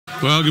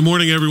Well, good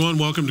morning, everyone.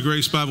 Welcome to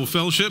Grace Bible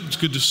Fellowship. It's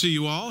good to see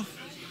you all.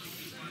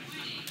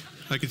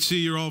 I can see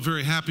you're all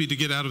very happy to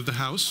get out of the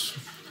house.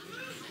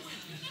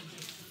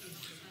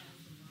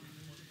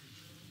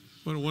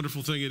 What a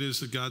wonderful thing it is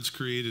that God's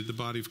created the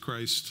body of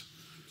Christ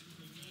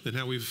and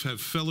how we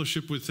have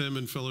fellowship with Him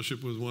and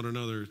fellowship with one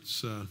another.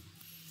 It's,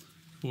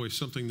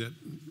 something that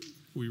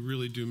we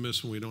really do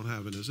miss when we don't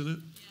have it, isn't it?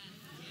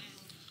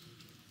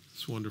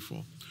 It's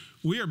wonderful.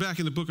 We are back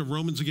in the book of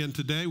Romans again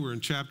today. We're in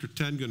chapter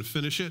 10, going to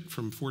finish it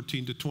from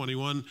 14 to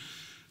 21.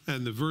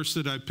 And the verse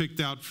that I picked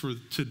out for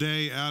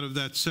today out of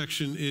that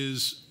section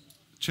is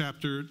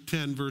chapter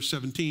 10, verse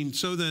 17.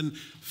 So then,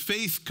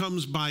 faith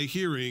comes by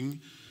hearing,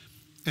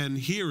 and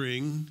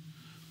hearing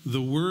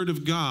the word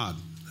of God.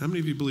 How many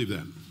of you believe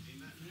that?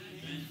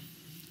 Amen.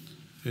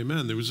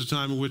 Amen. There was a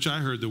time in which I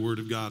heard the word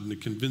of God, and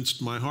it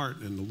convinced my heart,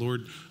 and the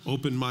Lord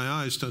opened my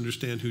eyes to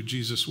understand who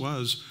Jesus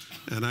was.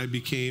 And I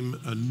became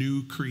a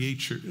new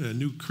creature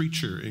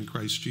in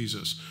Christ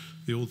Jesus.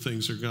 The old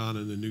things are gone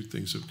and the new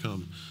things have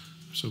come.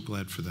 I'm so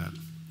glad for that.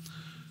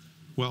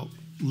 Well,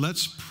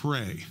 let's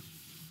pray.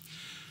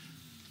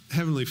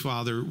 Heavenly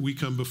Father, we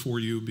come before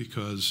you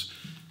because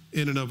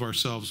in and of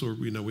ourselves, Lord,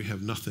 we know we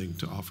have nothing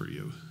to offer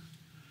you.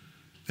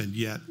 And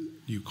yet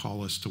you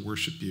call us to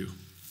worship you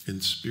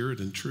in spirit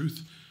and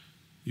truth.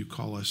 You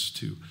call us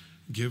to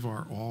give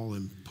our all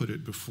and put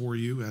it before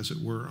you, as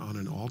it were, on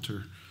an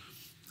altar.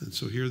 And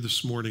so here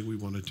this morning, we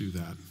want to do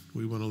that.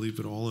 We want to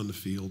leave it all in the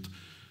field.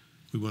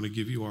 We want to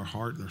give you our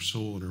heart and our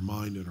soul and our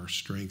mind and our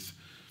strength.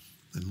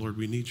 And Lord,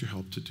 we need your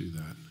help to do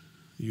that.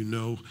 You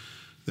know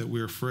that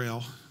we are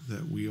frail,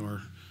 that we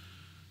are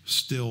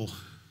still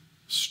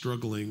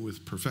struggling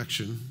with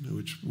perfection,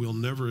 which we'll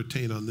never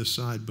attain on this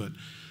side. But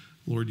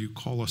Lord, you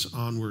call us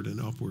onward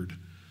and upward.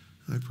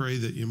 I pray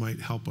that you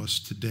might help us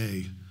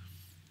today,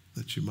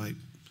 that you might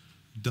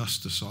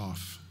dust us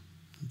off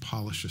and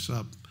polish us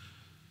up,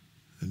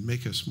 and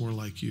make us more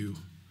like you,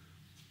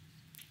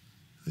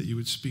 that you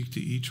would speak to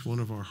each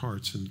one of our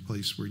hearts in the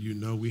place where you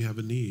know we have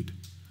a need.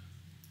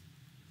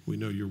 We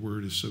know your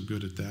word is so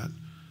good at that.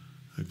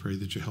 I pray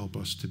that you help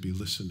us to be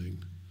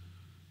listening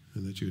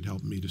and that you would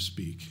help me to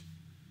speak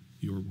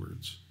your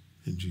words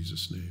in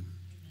Jesus' name.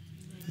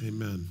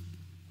 Amen.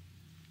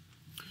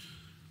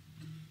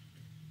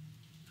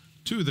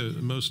 Two of the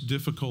most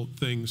difficult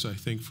things, I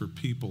think, for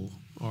people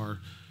are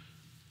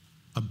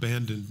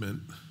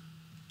abandonment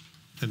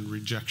and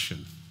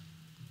rejection.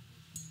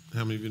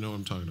 How many of you know what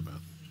I'm talking about?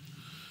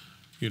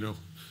 You know,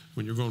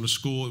 when you're going to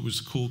school, it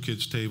was the cool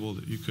kids table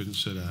that you couldn't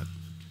sit at.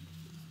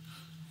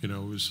 You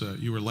know, it was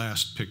you were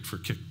last picked for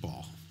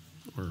kickball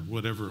or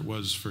whatever it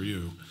was for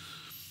you.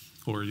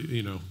 Or,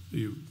 you know,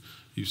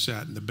 you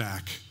sat in the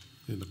back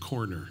in the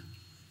corner.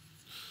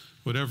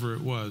 Whatever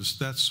it was,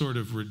 that sort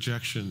of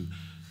rejection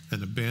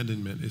and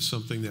abandonment is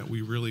something that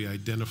we really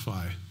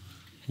identify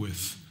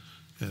with,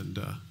 and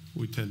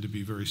we tend to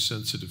be very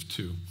sensitive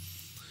to.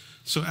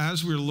 So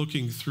as we're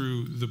looking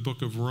through the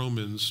book of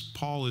Romans,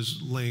 Paul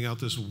is laying out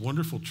this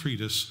wonderful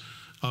treatise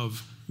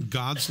of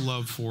God's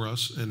love for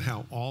us and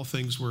how all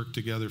things work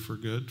together for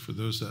good for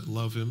those that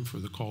love him, for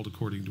the called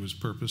according to his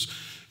purpose.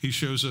 He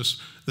shows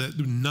us that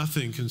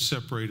nothing can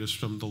separate us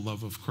from the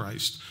love of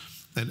Christ.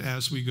 And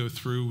as we go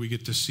through, we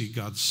get to see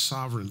God's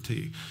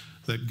sovereignty,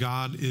 that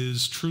God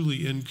is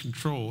truly in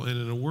control. And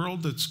in a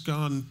world that's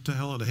gone to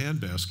hell in a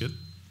handbasket,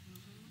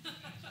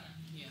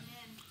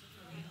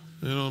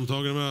 you know what I'm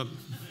talking about?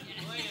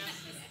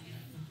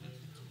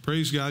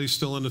 Praise God, he's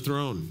still on the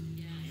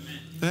throne.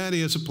 And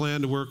he has a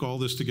plan to work all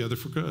this together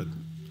for good.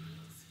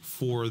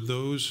 For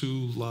those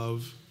who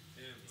love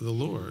the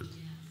Lord.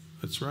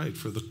 That's right,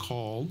 for the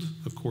called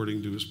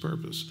according to his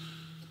purpose.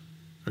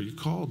 Are you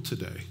called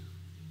today?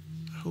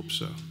 I hope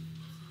so.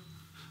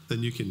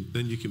 Then you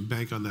can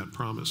bank on that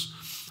promise.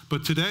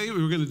 But today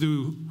we're going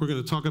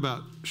to talk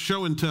about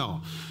show and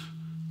tell.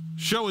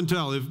 Show and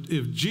tell.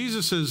 If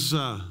Jesus has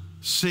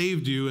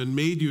saved you and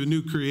made you a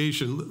new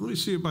creation, let me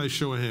see it by a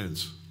show of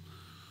hands.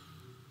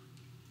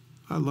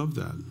 I love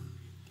that.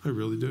 I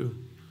really do.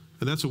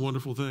 And that's a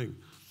wonderful thing.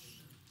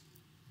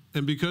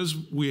 And because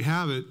we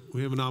have it,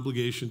 we have an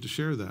obligation to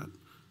share that.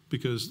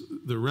 Because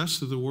the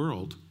rest of the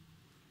world,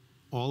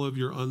 all of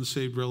your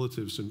unsaved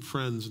relatives and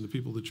friends and the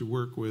people that you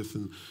work with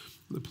and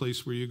the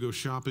place where you go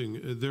shopping,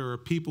 there are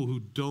people who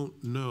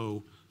don't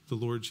know the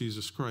Lord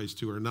Jesus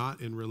Christ, who are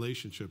not in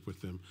relationship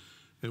with him.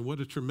 And what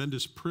a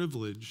tremendous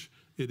privilege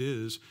it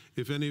is.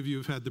 If any of you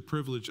have had the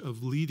privilege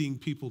of leading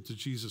people to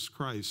Jesus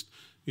Christ,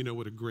 you know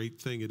what a great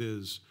thing it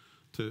is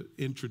to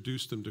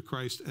introduce them to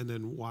Christ and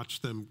then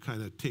watch them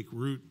kind of take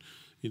root,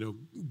 you know,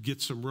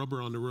 get some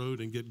rubber on the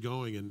road and get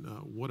going. And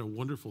what a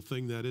wonderful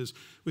thing that is.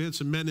 We had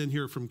some men in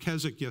here from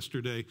Keswick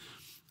yesterday,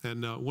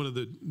 and one of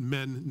the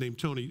men named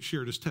Tony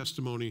shared his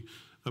testimony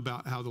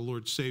about how the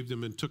Lord saved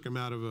him and took him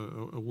out of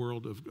a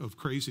world of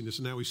craziness.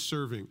 And now he's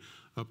serving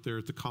up there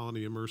at the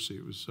Colony of Mercy.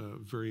 It was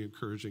very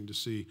encouraging to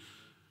see.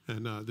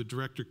 And the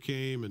director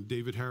came, and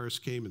David Harris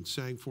came and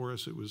sang for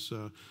us.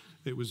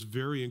 It was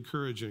very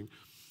encouraging.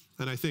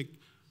 And I think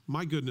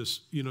my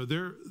goodness,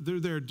 they're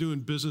there doing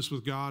business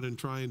with God and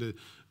trying to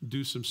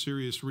do some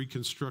serious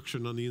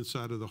reconstruction on the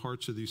inside of the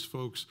hearts of these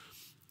folks,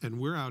 and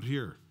we're out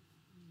here.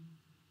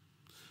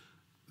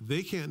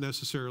 They can't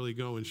necessarily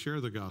go and share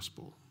the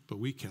gospel, but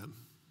we can.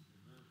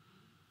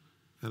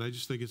 And I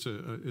just think it's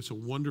a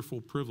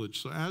wonderful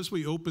privilege. So as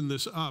we open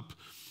this up,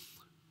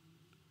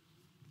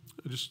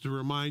 just to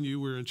remind you,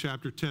 we're in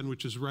chapter 10,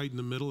 which is right in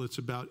the middle. It's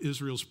about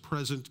Israel's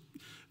present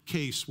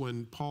case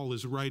when Paul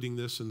is writing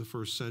this in the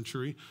first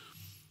century.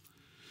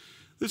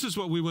 This is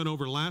what we went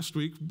over last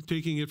week,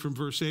 taking it from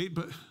verse 8.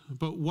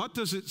 But what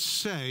does it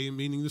say,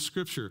 meaning the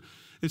scripture?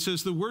 It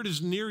says, the word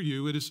is near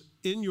you, it is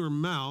in your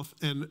mouth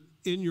and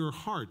in your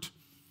heart.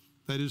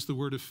 That is the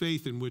word of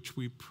faith in which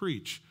we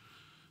preach.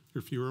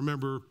 If you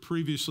remember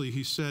previously,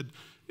 he said,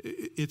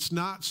 it's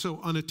not so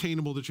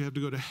unattainable that you have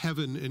to go to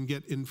heaven and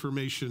get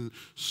information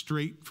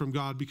straight from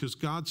God, because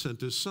God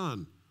sent his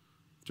son,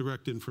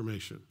 direct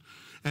information.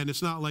 And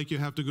it's not like you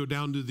have to go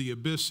down to the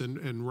abyss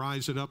and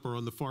rise it up or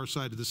on the far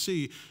side of the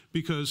sea,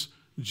 because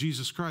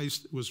Jesus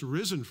Christ was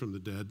risen from the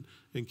dead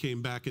and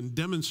came back and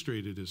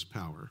demonstrated his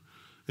power.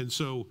 And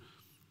so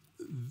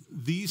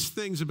these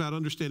things about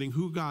understanding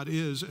who God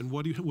is and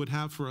what he would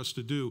have for us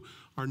to do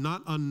are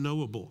not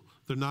unknowable.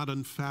 They're not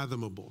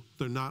unfathomable.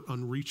 They're not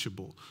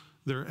unreachable.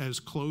 They're as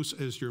close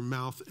as your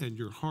mouth and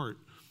your heart.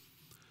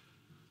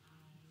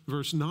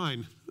 Verse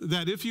 9,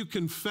 that if you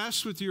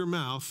confess with your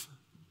mouth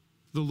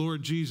the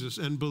Lord Jesus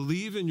and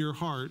believe in your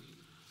heart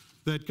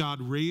that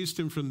God raised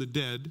him from the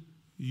dead,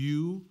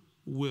 you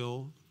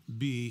will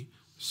be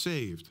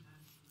saved.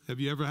 Have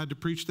you ever had to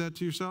preach that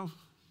to yourself?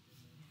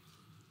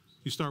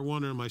 You start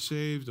wondering, am I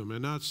saved? Am I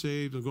not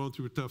saved? I'm going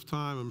through a tough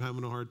time. I'm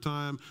having a hard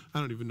time. I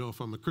don't even know if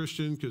I'm a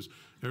Christian because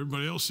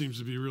everybody else seems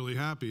to be really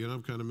happy and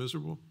I'm kind of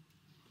miserable.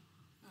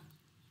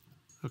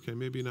 Okay,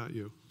 maybe not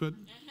you, but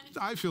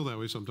I feel that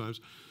way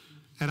sometimes.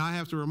 And I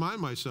have to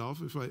remind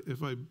myself,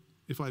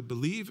 if I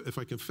believe, if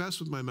I confess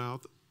with my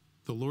mouth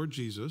the Lord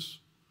Jesus,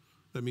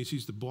 that means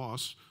he's the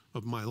boss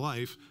of my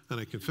life,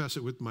 and I confess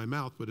it with my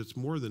mouth, but it's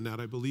more than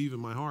that. I believe in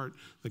my heart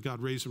that God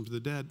raised him from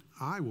the dead,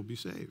 I will be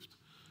saved.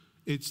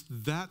 It's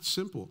that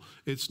simple.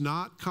 It's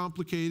not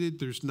complicated.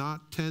 There's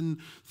not 10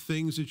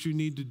 things that you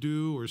need to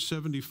do or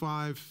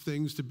 75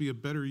 things to be a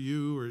better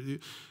you.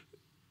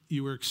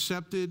 You are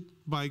accepted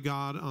by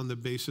God on the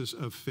basis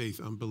of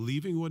faith, on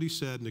believing what he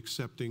said and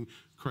accepting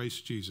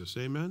Christ Jesus.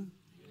 Amen?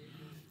 Amen.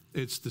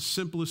 It's the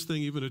simplest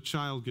thing. Even a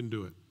child can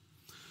do it.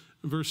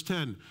 Verse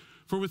 10,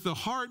 for with the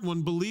heart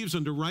one believes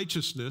unto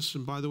righteousness.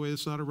 And by the way,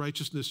 it's not a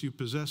righteousness you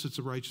possess. It's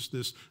a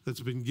righteousness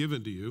that's been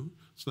given to you.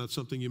 It's not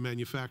something you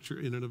manufacture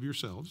in and of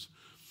yourselves.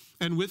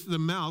 And with the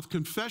mouth,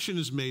 confession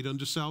is made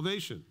unto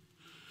salvation.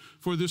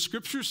 For the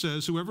scripture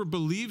says, whoever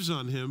believes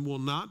on him will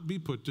not be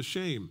put to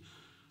shame.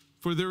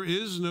 For there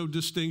is no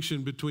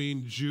distinction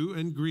between Jew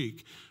and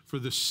Greek. For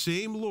the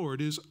same Lord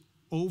is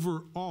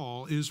over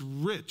all, is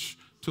rich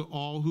to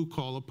all who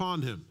call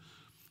upon him.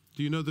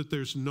 Do you know that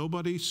there's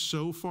nobody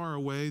so far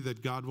away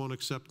that God won't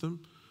accept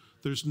them?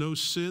 There's no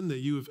sin that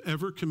you have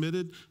ever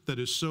committed that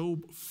is so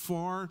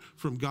far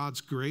from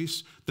God's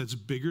grace that's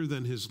bigger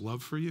than his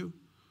love for you.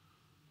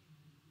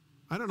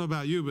 I don't know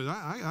about you, but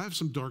I have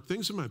some dark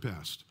things in my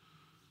past.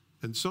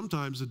 And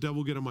sometimes the devil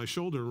will get on my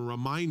shoulder and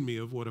remind me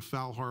of what a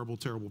foul, horrible,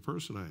 terrible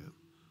person I am.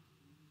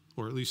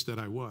 Or at least that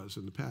I was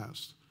in the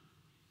past.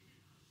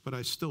 But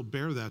I still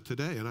bear that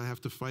today, and I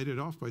have to fight it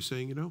off by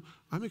saying,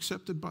 I'm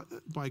accepted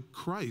by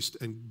Christ,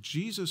 and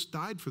Jesus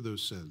died for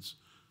those sins.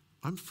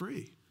 I'm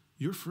free.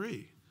 You're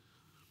free.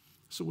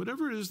 So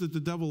whatever it is that the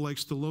devil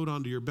likes to load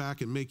onto your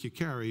back and make you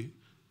carry,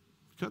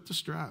 cut the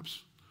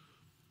straps.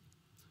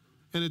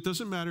 And it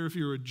doesn't matter if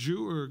you're a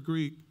Jew or a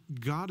Greek,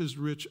 God is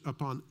rich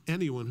upon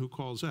anyone who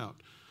calls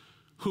out.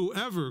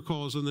 Whoever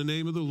calls on the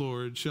name of the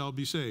Lord shall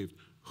be saved.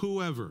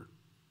 Whoever.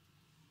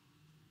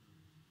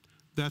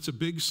 That's a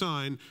big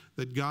sign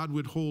that God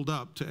would hold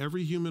up to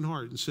every human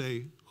heart and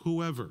say,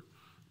 whoever.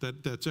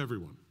 That's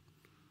everyone.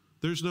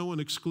 There's no one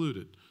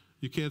excluded.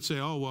 You can't say,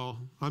 oh, well,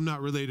 I'm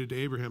not related to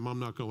Abraham, I'm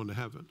not going to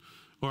heaven.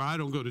 Or I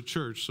don't go to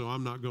church, so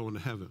I'm not going to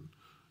heaven.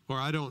 Or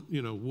I don't,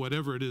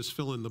 whatever it is,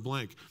 fill in the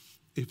blank.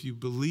 If you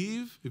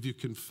believe, if you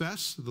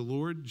confess the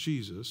Lord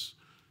Jesus,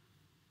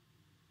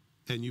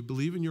 and you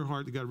believe in your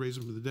heart that God raised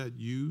him from the dead,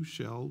 you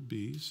shall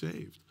be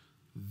saved.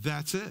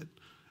 That's it.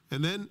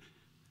 And then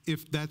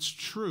if that's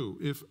true,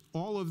 if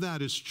all of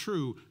that is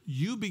true,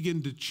 you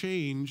begin to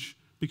change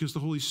because the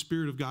Holy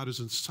Spirit of God is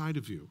inside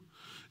of you.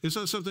 It's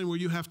not something where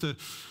you have to,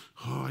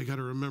 I got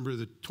to remember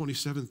the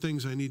 27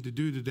 things I need to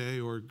do today,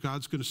 or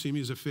God's going to see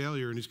me as a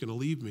failure and he's going to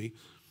leave me.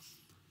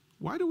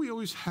 Why do we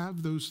always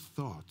have those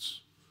thoughts?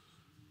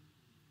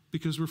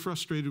 Because we're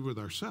frustrated with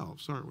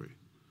ourselves, aren't we?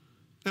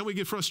 And we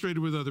get frustrated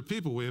with other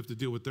people. We have to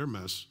deal with their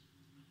mess.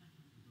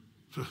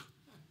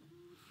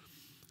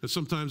 And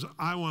sometimes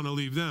I want to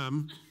leave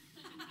them.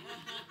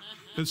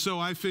 And so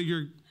I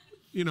figure,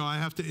 I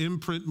have to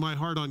imprint my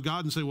heart on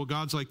God and say, well,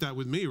 God's like that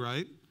with me,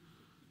 right?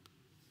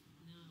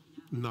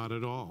 No, not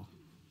at all.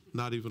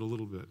 Not even a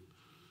little bit.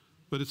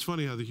 But it's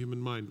funny how the human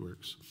mind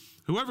works.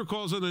 Whoever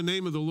calls on the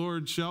name of the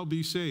Lord shall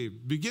be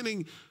saved.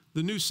 Beginning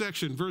the new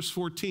section, verse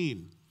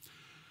 14.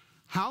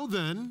 How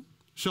then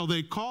shall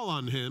they call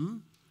on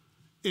him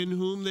in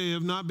whom they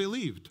have not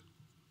believed?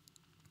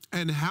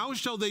 And how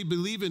shall they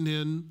believe in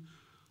him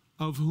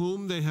of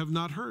whom they have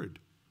not heard?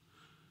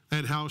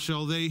 And how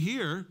shall they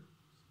hear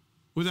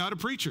without a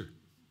preacher?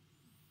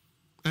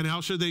 And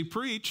how shall they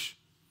preach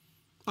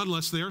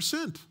unless they are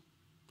sent?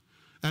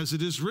 As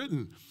it is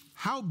written,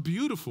 how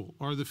beautiful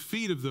are the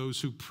feet of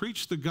those who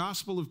preach the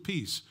gospel of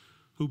peace,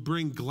 who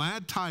bring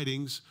glad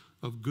tidings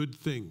of good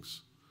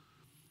things.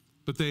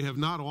 But they have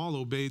not all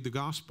obeyed the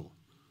gospel.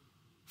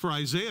 For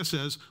Isaiah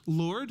says,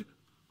 Lord,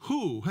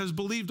 who has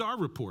believed our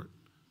report?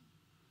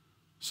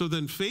 So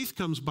then faith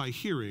comes by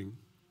hearing,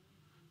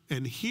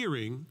 and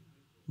hearing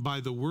by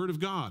the word of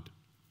God.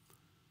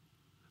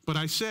 But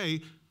I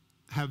say,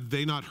 have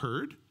they not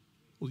heard?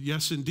 Well,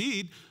 yes,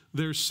 indeed.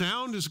 Their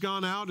sound has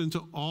gone out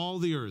into all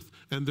the earth,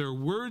 and their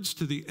words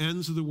to the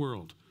ends of the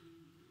world.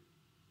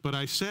 But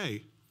I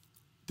say,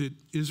 did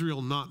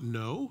Israel not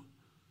know?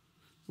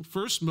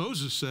 First,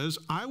 Moses says,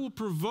 I will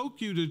provoke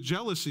you to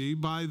jealousy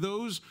by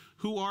those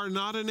who are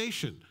not a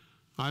nation.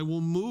 I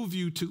will move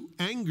you to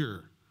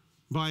anger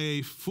by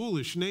a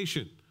foolish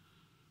nation.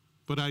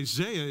 But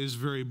Isaiah is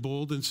very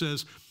bold and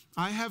says,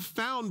 I have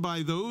found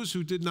by those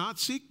who did not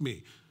seek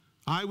me.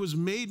 I was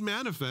made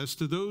manifest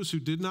to those who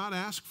did not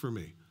ask for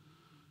me.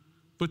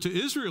 But to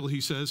Israel,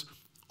 he says,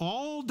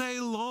 all day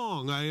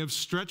long I have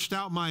stretched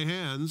out my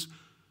hands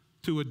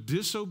to a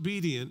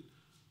disobedient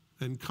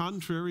and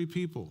contrary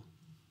people.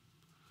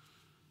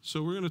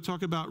 So we're going to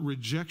talk about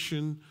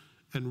rejection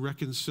and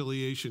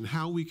reconciliation,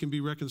 how we can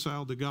be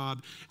reconciled to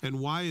God, and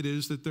why it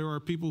is that there are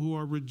people who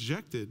are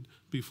rejected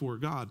before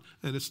God.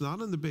 And it's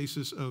not on the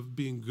basis of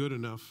being good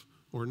enough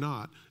or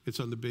not. It's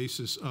on the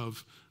basis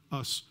of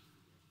us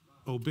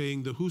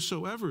obeying the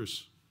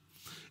whosoevers.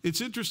 It's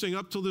interesting,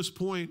 up till this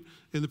point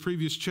in the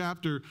previous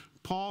chapter,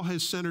 Paul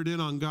has centered in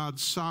on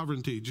God's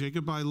sovereignty.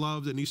 Jacob I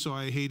loved and Esau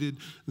I hated,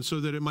 and so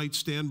that it might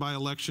stand by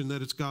election,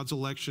 that it's God's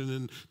election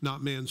and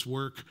not man's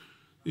work.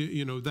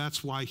 You know,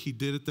 that's why he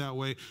did it that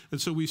way. And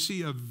so we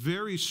see a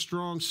very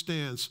strong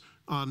stance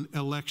on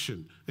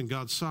election and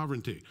God's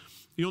sovereignty.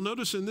 You'll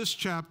notice in this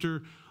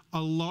chapter,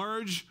 a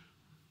large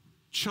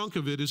chunk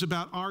of it is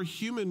about our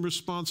human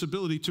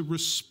responsibility to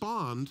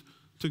respond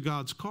to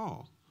God's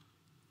call.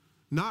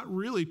 Not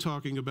really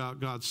talking about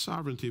God's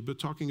sovereignty, but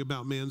talking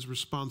about man's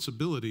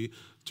responsibility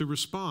to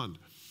respond.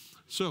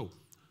 So,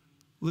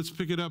 let's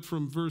pick it up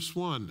from verse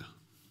 1.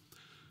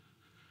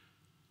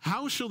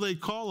 How shall they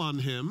call on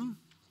him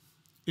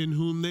in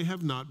whom they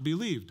have not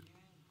believed?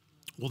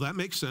 Well, that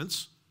makes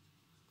sense,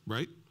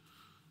 right?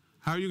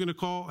 How are you going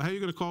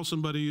to call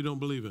somebody you don't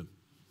believe in,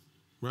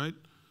 right?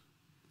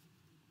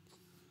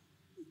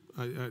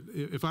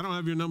 If I don't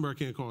have your number, I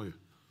can't call you,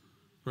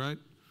 right?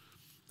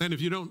 And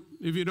if you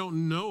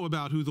don't know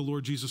about who the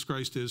Lord Jesus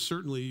Christ is,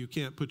 certainly you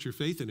can't put your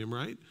faith in him,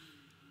 right?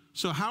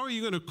 So how are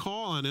you going to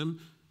call on him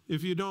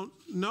if you don't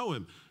know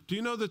him? Do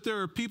you know that there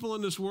are people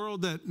in this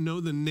world that know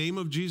the name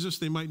of Jesus?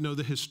 They might know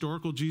the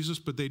historical Jesus,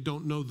 but they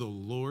don't know the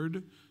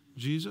Lord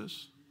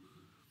Jesus.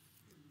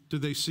 Do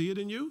they see it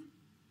in you?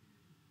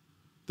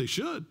 They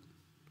should.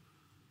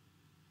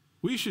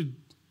 We should.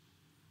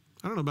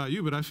 I don't know about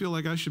you, but I feel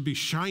like I should be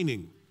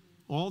shining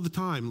all the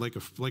time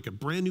like a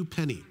brand new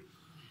penny.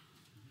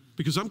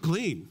 Because I'm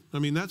clean. I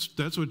mean,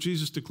 that's what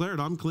Jesus declared.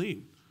 I'm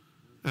clean.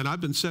 And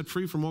I've been set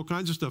free from all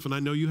kinds of stuff, and I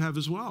know you have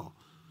as well.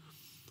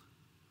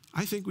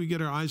 I think we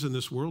get our eyes on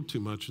this world too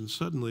much, and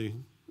suddenly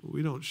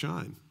we don't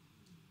shine.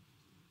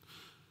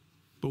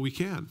 But we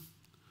can.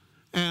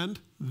 And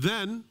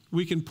then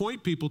we can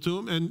point people to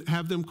him and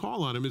have them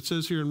call on him. It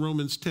says here in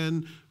Romans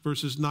 10,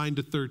 verses 9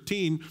 to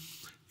 13,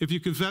 if you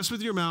confess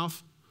with your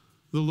mouth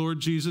the Lord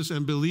Jesus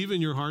and believe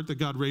in your heart that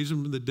God raised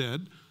him from the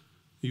dead,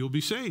 you'll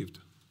be saved.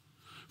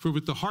 For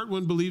with the heart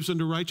one believes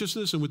unto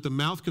righteousness, and with the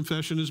mouth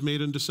confession is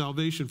made unto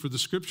salvation. For the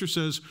scripture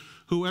says,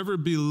 whoever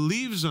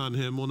believes on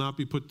him will not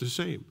be put to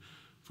shame.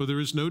 For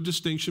there is no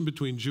distinction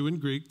between Jew and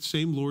Greek. The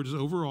same Lord is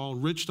over all,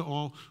 rich to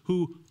all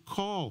who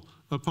call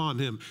upon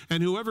him.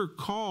 And whoever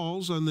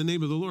calls on the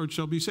name of the Lord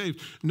shall be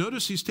saved.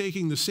 Notice he's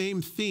taking the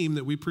same theme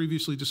that we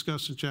previously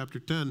discussed in chapter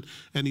 10,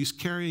 and he's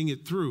carrying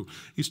it through.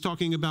 He's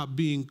talking about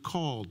being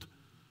called.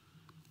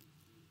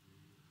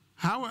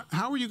 How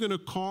are you going to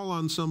call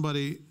on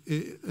somebody?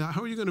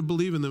 How are you going to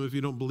believe in them if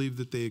you don't believe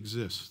that they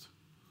exist?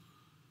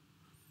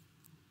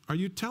 Are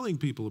you telling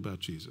people about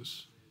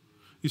Jesus?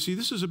 You see,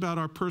 this is about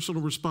our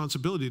personal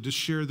responsibility to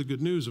share the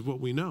good news of what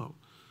we know.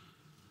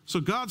 So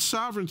God's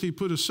sovereignty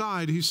put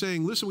aside, he's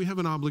saying, listen, we have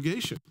an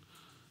obligation.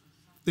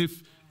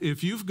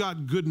 If you've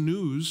got good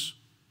news,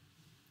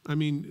 I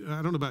mean,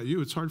 I don't know about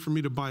you, it's hard for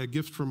me to buy a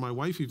gift from my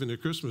wife even at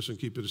Christmas and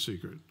keep it a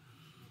secret.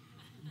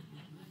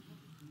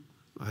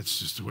 That's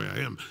just the way I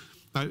am.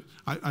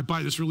 I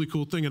buy this really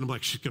cool thing, and I'm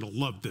like, she's going to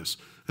love this.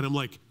 And I'm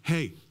like,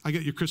 hey, I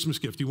got your Christmas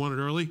gift. You want it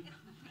early?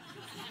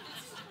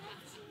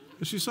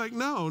 And she's like,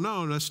 no,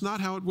 that's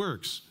not how it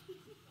works.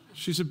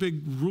 She's a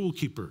big rule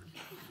keeper.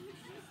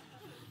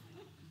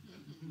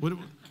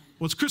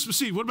 Well, it's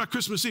Christmas Eve. What about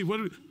Christmas Eve?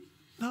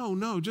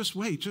 No, just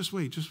wait.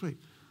 What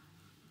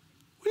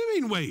do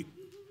you mean wait?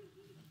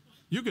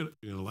 You're going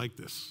to like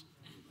this.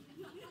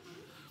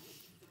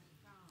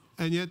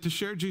 And yet to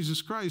share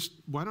Jesus Christ,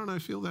 why don't I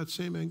feel that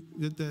same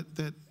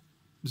that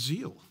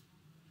zeal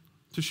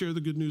to share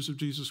the good news of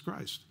Jesus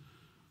Christ?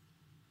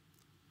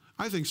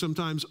 I think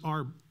sometimes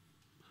our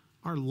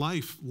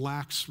life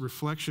lacks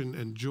reflection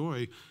and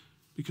joy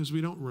because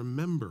we don't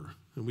remember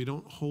and we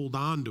don't hold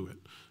on to it,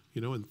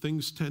 and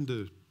things tend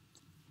to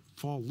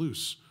fall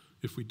loose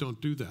if we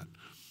don't do that.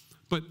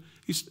 But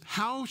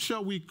how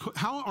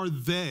are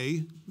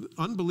they,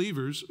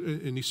 unbelievers,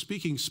 and he's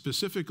speaking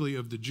specifically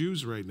of the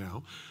Jews right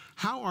now,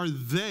 how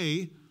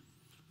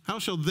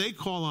shall they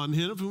call on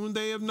him of whom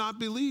they have not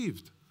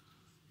believed?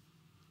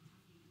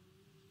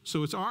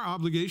 So it's our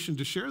obligation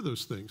to share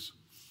those things.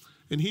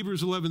 In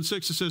Hebrews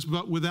 11:6, it says,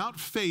 but without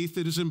faith,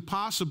 it is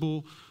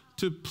impossible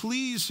to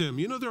please him.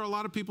 There are a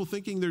lot of people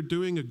thinking they're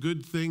doing a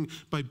good thing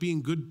by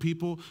being good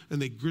people,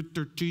 and they grit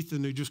their teeth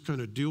and they just kind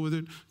of deal with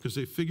it because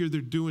they figure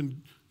they're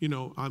doing,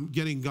 I'm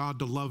getting God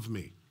to love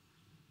me.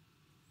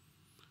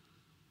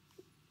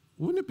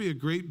 Wouldn't it be a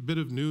great bit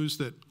of news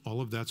that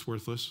all of that's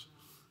worthless?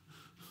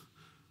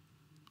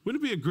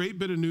 Wouldn't it be a great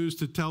bit of news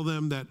to tell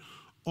them that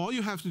all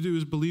you have to do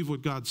is believe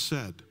what God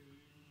said?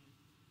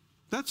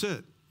 That's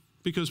it.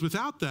 Because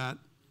without that,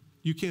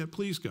 you can't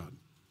please God.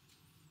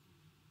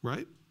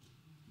 Right?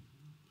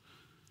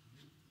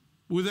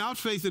 Without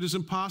faith, it is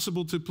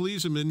impossible to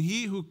please him. And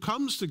he who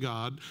comes to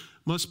God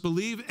must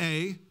believe,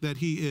 A, that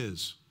he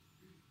is,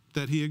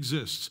 that he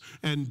exists,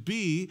 and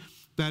B,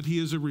 that he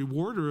is a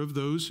rewarder of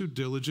those who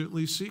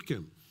diligently seek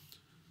him.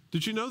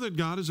 Did you know that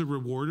God is a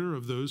rewarder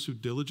of those who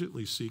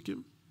diligently seek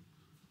him?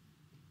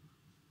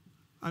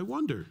 I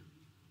wonder,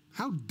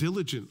 how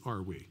diligent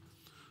are we?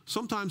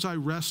 Sometimes I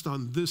rest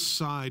on this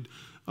side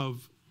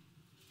of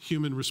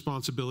human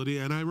responsibility,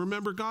 and I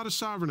remember God is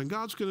sovereign, and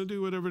God's going to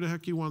do whatever the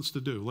heck he wants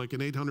to do, like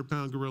an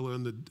 800-pound gorilla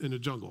in the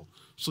jungle,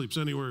 sleeps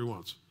anywhere he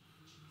wants.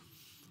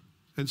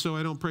 And so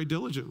I don't pray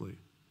diligently,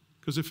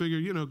 because I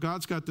figure,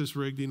 God's got this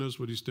rigged, he knows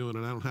what he's doing,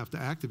 and I don't have to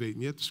activate,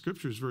 and yet the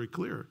scripture is very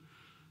clear.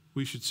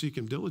 We should seek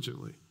him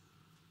diligently.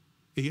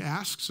 He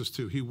asks us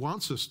to. He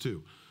wants us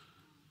to.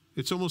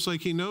 It's almost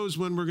like he knows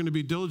when we're going to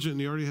be diligent, and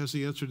he already has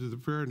the answer to the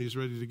prayer, and he's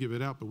ready to give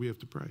it out, but we have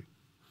to pray.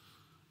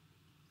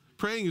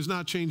 Praying is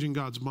not changing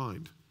God's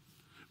mind.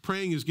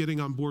 Praying is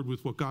getting on board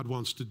with what God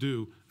wants to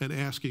do and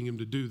asking him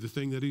to do the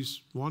thing that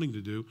he's wanting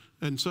to do,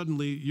 and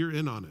suddenly you're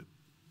in on it.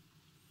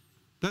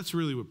 That's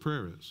really what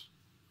prayer is.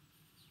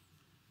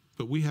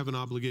 But we have an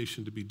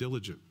obligation to be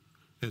diligent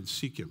and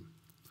seek him.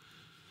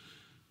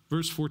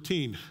 Verse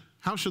 14,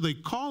 how shall they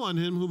call on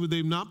him whom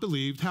they've not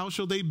believed? How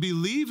shall they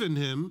believe in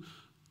him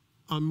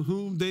on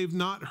whom they've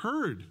not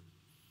heard?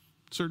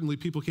 Certainly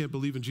people can't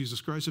believe in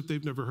Jesus Christ if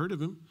they've never heard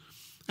of him.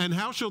 And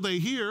how shall they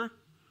hear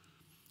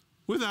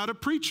without a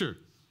preacher?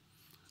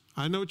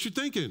 I know what you're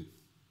thinking.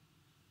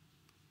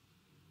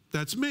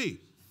 That's me.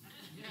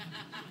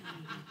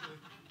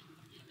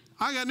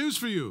 I got news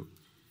for you.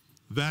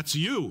 That's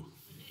you.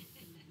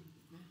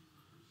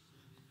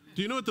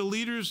 Do you know what the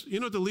leaders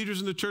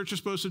in the church are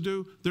supposed to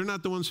do? They're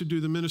not the ones who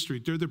do the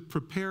ministry. They're to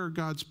prepare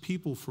God's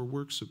people for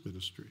works of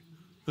ministry.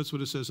 That's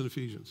what it says in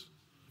Ephesians.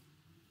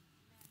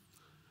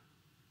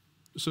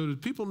 So do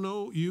people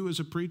know you as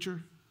a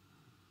preacher?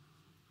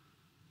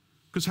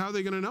 Because how are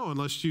they going to know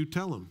unless you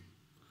tell them?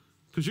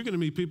 Because you're going to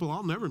meet people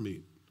I'll never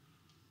meet.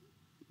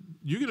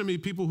 You're going to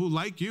meet people who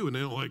like you and they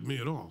don't like me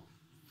at all.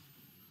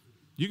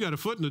 You got a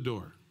foot in the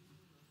door.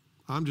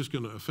 I'm just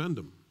going to offend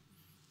them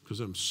because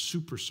I'm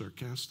super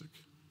sarcastic.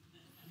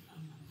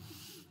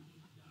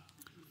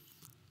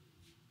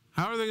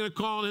 How are they going to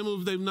call on him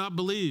if they've not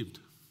believed?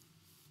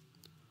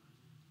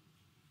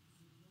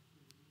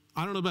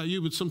 I don't know about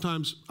you, but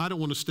sometimes I don't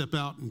want to step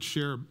out and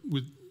share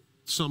with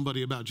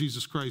somebody about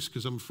Jesus Christ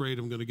because I'm afraid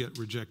I'm going to get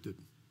rejected.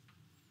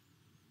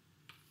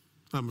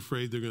 I'm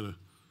afraid they're going to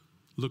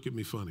look at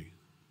me funny.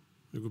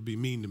 They're going to be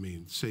mean to me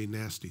and say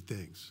nasty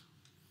things.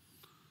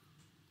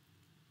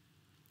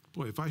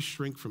 Boy, if I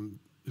shrink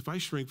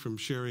from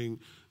sharing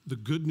the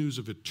good news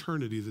of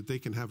eternity, that they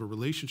can have a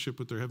relationship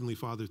with their Heavenly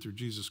Father through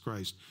Jesus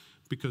Christ,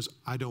 because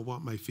I don't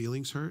want my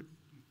feelings hurt,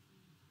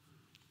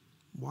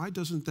 why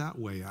doesn't that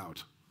weigh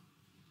out?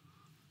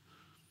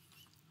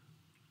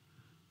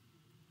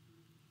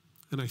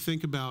 And I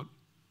think about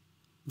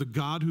the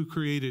God who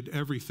created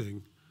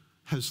everything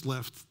has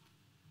left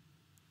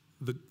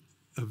the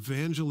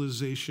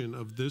evangelization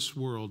of this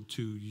world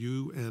to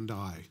you and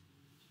I.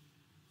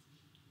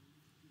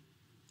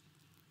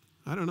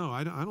 I don't know.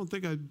 I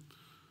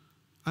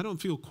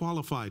don't feel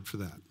qualified for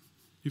that.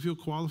 You feel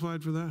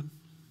qualified for that?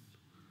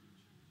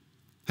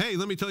 Hey,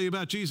 let me tell you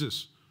about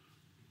Jesus.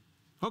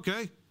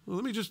 Okay, well,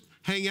 let me just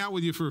hang out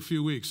with you for a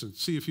few weeks and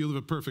see if you live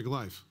a perfect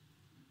life.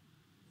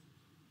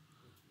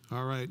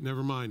 All right,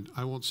 never mind.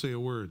 I won't say a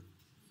word.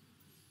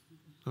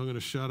 I'm going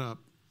to shut up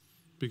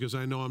because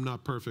I know I'm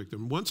not perfect.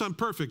 And once I'm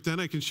perfect, then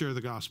I can share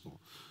the gospel.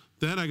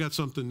 Then I got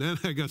something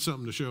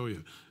to show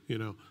you,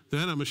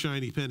 Then I'm a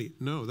shiny penny.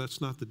 No,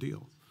 that's not the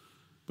deal.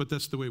 But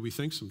that's the way we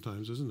think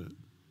sometimes, isn't it?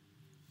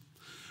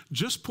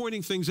 Just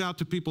pointing things out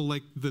to people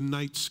like the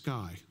night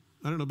sky.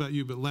 I don't know about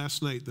you, but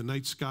last night the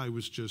night sky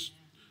was just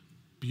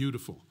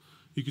beautiful.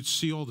 You could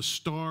see all the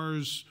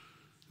stars.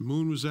 The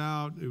moon was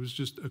out. It was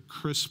just a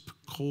crisp,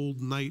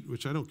 cold night,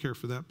 which I don't care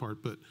for that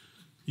part, but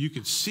you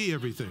could see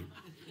everything.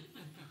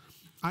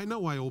 I know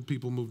why old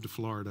people move to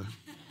Florida.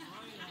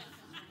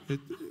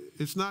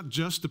 It's not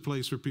just a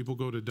place where people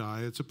go to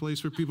die. It's a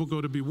place where people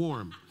go to be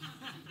warm.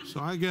 So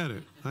I get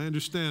it. I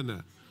understand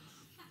that.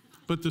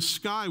 But the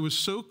sky was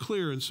so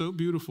clear and so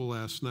beautiful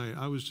last night.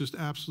 I was just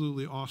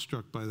absolutely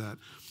awestruck by that.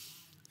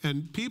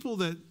 And people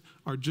that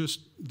are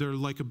just, they're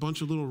like a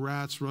bunch of little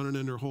rats running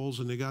in their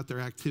holes, and they got their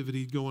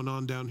activity going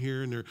on down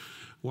here, and they're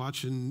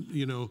watching,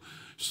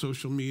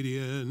 social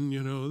media, and,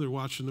 they're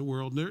watching the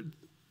world.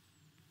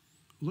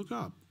 Look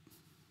up.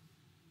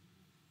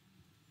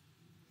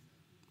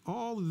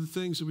 All of the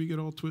things that we get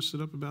all twisted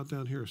up about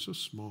down here are so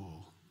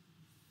small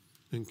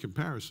in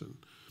comparison.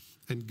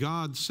 And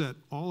God set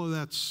all of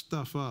that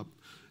stuff up,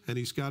 and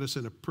he's got us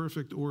in a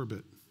perfect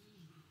orbit.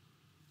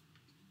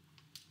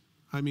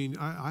 I mean,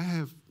 I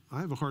have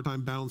a hard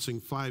time balancing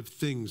 5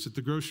 things at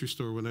the grocery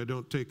store when I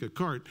don't take a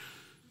cart.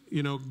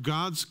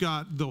 God's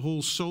got the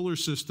whole solar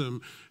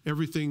system,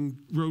 everything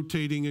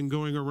rotating and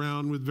going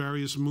around with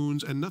various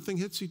moons, and nothing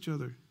hits each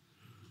other.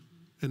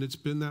 And it's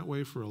been that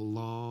way for a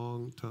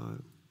long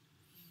time.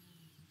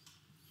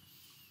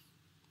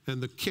 And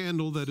the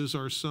candle that is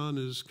our sun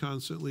is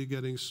constantly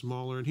getting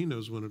smaller, and he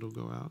knows when it'll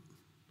go out.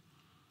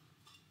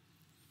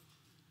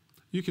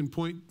 You can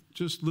point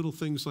just little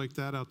things like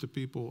that out to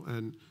people,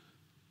 and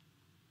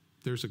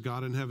there's a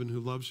God in heaven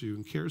who loves you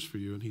and cares for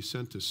you, and he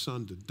sent his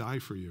son to die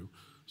for you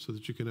so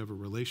that you can have a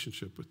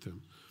relationship with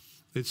him.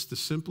 It's the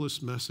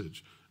simplest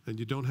message, and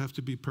you don't have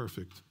to be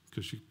perfect,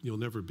 because you'll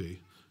never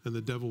be, and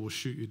the devil will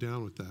shoot you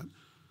down with that.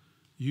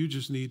 You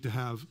just need to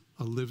have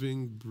a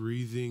living,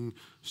 breathing,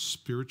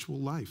 spiritual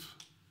life.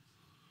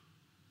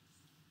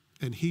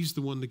 And he's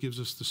the one that gives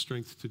us the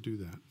strength to do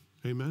that.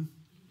 Amen?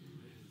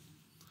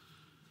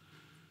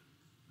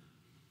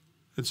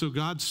 And so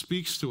God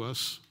speaks to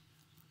us,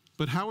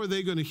 but how are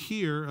they going to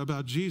hear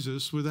about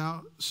Jesus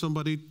without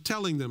somebody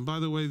telling them? By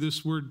the way,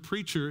 this word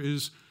preacher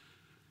is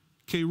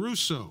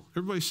kerusso.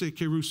 Everybody say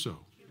kerusso.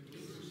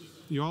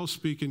 You all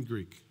speak in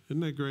Greek. Isn't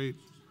that great?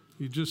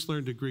 You just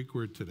learned a Greek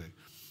word today.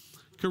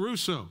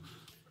 Kerusso.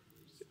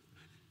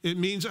 It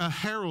means a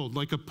herald,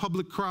 like a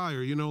public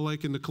crier,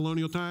 like in the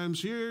colonial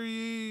times, hear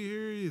ye,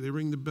 hear ye. They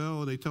ring the bell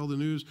and they tell the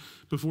news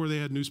before they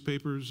had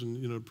newspapers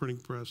and, printing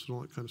press and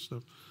all that kind of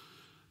stuff.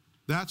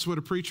 That's what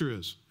a preacher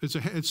is.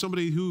 It's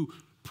somebody who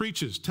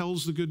preaches,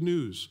 tells the good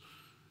news.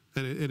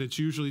 And it's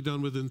usually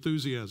done with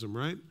enthusiasm,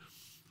 right?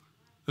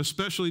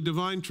 Especially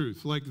divine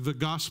truth, like the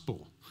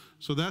gospel.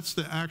 So that's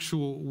the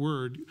actual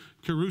word,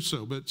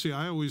 kerusso. But see,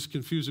 I always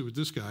confuse it with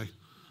this guy.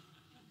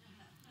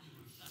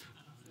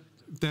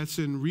 That's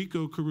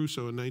Enrico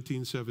Caruso in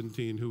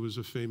 1917, who was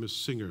a famous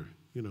singer.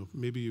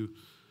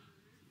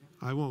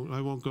 I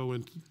won't go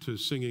into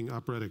singing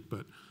operatic,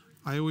 but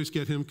I always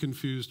get him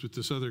confused with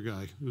this other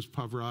guy who's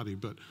Pavarotti.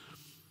 But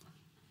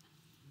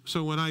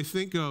so when I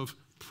think of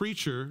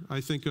preacher,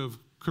 I think of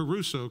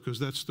Caruso, because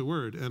that's the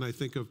word, and I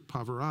think of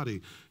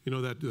Pavarotti.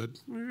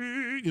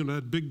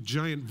 That big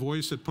giant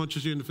voice that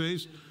punches you in the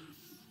face.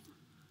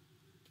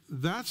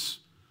 That's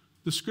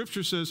the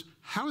scripture says,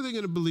 how are they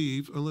going to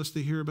believe unless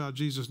they hear about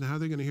Jesus? And how are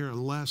they going to hear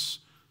unless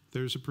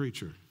there's a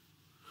preacher?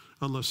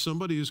 Unless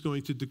somebody is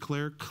going to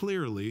declare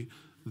clearly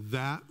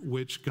that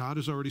which God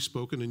has already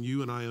spoken and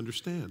you and I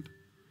understand.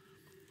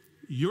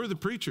 You're the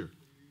preacher.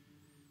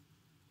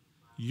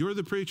 You're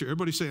the preacher.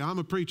 Everybody say, I'm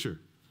a preacher.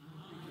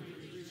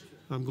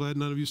 I'm glad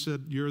none of you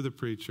said you're the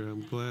preacher.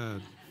 I'm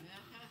glad.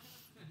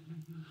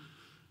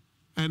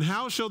 And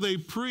how shall they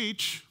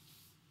preach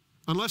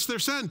unless they're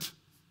sent?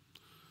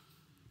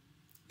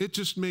 It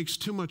just makes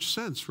too much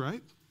sense,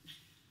 right?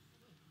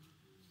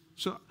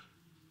 So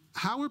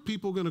how are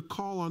people going to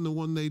call on the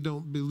one they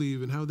don't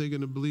believe? And how are they going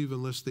to believe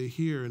unless they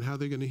hear? And how are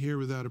they going to hear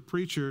without a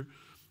preacher?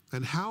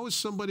 And how is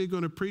somebody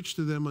going to preach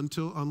to them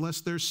unless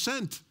they're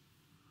sent?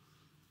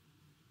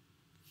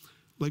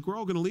 Like, we're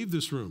all going to leave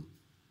this room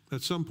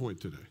at some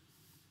point today.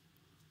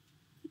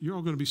 You're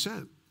all going to be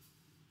sent.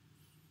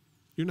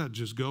 You're not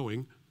just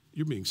going,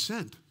 you're being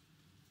sent.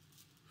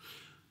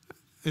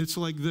 It's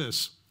like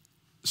this.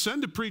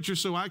 Send a preacher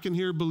so I can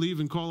hear, believe,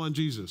 and call on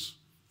Jesus.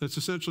 That's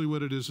essentially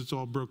what it is. It's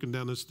all broken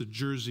down. That's the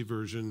Jersey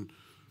version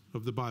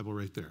of the Bible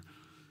right there.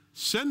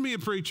 Send me a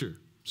preacher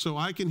so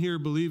I can hear,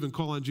 believe, and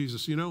call on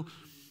Jesus.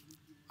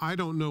 I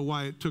don't know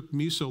why it took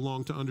me so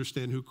long to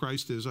understand who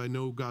Christ is. I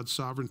know God's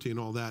sovereignty and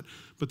all that.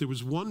 But there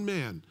was one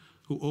man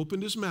who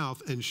opened his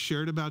mouth and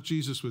shared about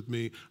Jesus with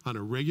me on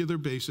a regular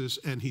basis,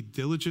 and he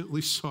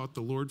diligently sought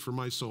the Lord for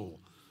my soul.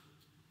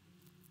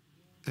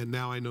 And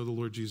now I know the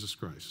Lord Jesus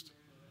Christ.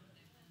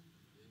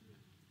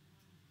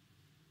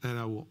 And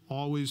I will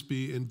always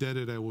be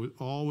indebted. I will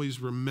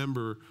always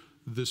remember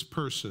this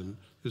person.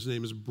 His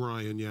name is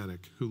Brian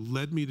Yannick, who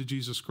led me to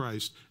Jesus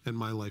Christ, and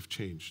my life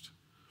changed.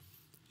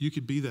 You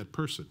could be that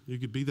person. You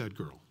could be that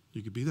girl.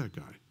 You could be that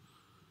guy.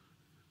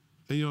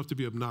 And you don't have to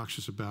be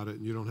obnoxious about it,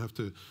 and you don't have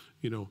to,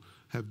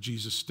 have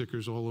Jesus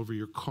stickers all over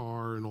your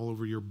car and all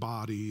over your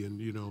body and,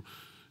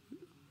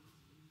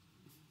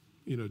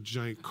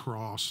 giant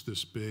cross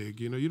this big.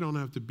 You don't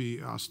have to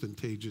be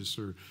ostentatious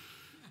or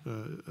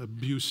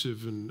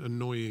abusive and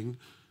annoying.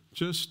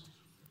 Just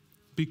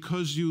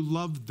because you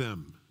love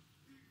them.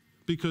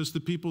 Because the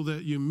people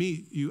that you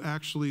meet, you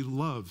actually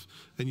love.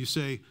 And you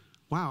say,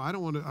 wow, I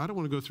don't want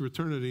to go through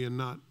eternity and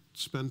not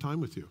spend time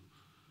with you.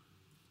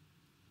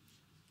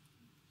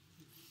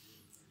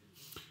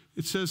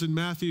 It says in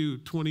Matthew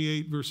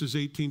 28, verses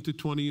 18 to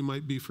 20, you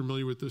might be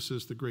familiar with this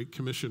as the Great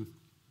Commission.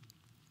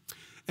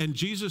 And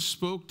Jesus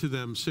spoke to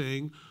them,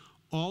 saying,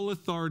 all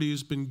authority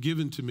has been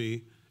given to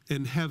me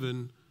in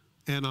heaven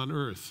and on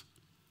earth.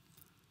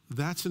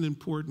 That's an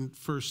important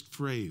first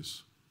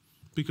phrase,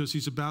 because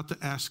he's about to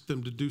ask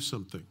them to do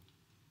something.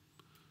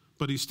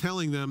 But he's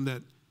telling them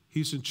that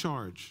he's in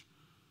charge.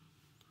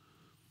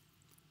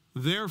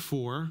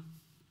 Therefore,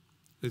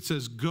 it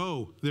says,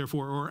 go,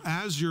 therefore, or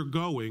as you're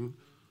going,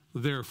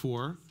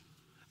 therefore,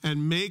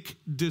 and make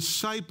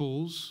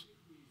disciples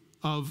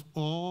of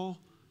all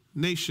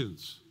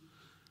nations,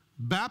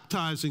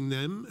 baptizing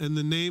them in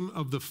the name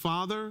of the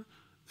Father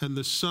and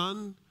the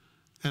Son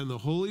and the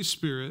Holy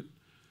Spirit,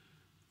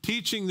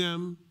 teaching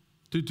them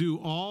to do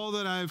all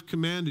that I have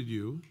commanded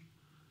you,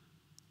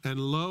 and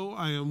lo,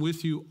 I am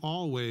with you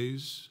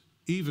always,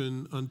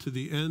 even unto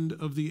the end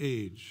of the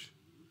age.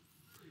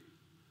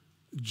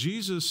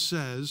 Jesus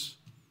says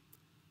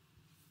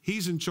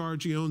he's in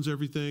charge, he owns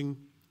everything.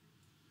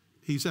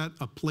 He's at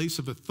a place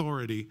of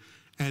authority,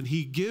 and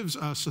he gives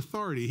us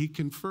authority. He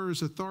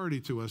confers authority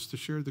to us to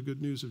share the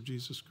good news of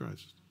Jesus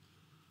Christ.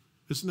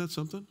 Isn't that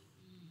something?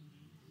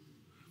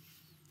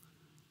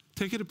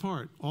 Take it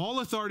apart. All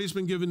authority has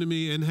been given to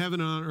me in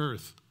heaven and on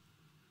earth.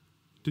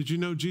 Did you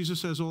know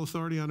Jesus has all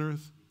authority on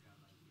earth?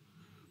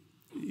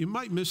 You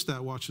might miss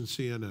that watching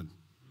CNN.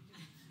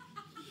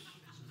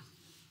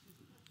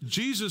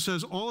 Jesus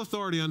has all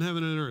authority on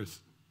heaven and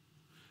earth.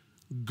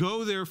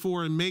 Go,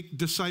 therefore, and make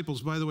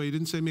disciples. By the way, he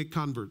didn't say make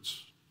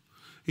converts.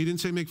 He didn't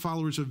say make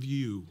followers of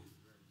you.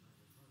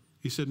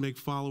 He said make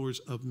followers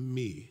of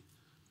me.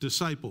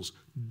 Disciples,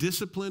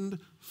 disciplined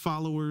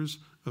followers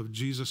of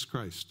Jesus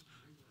Christ.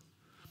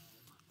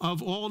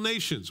 Of all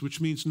nations,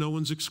 which means no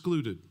one's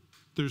excluded.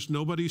 There's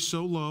nobody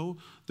so low,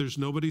 there's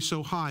nobody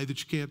so high that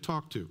you can't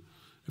talk to.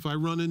 If I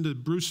run into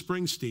Bruce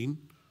Springsteen,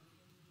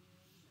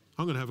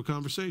 I'm going to have a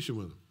conversation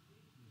with him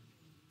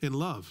in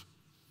love.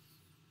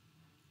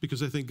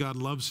 Because I think God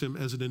loves him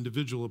as an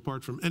individual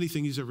apart from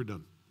anything he's ever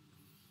done.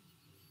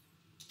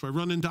 If I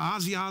run into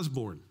Ozzy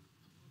Osbourne,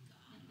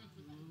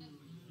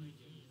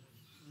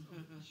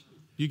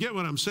 you get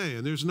what I'm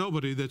saying. There's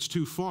nobody that's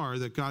too far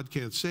that God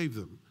can't save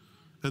them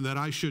and that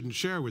I shouldn't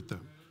share with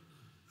them.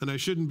 And I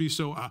shouldn't be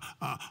so,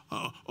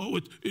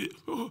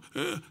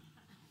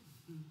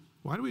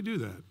 Why do we do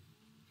that?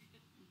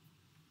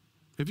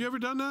 Have you ever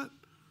done that?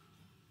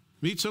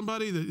 Meet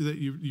somebody that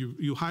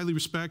you highly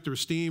respect or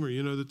esteem, or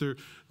you know that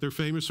they're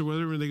famous or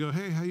whatever, and they go,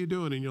 hey, how you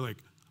doing? And you're like,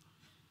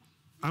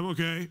 I'm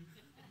okay.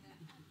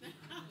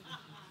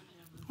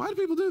 Why do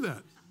people do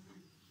that?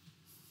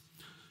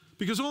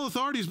 Because all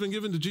authority has been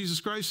given to Jesus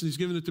Christ, and he's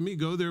given it to me.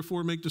 Go,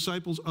 therefore, make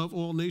disciples of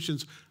all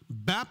nations,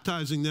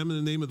 baptizing them in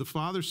the name of the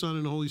Father, Son,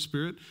 and the Holy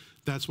Spirit.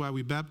 That's why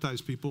we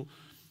baptize people.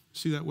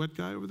 See that wet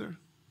guy over there?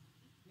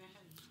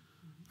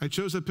 I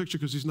chose that picture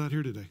because he's not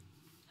here today.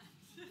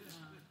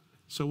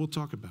 So we'll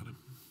talk about him.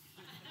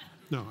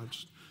 No,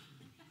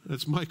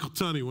 that's Michael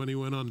Tunney when he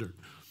went under.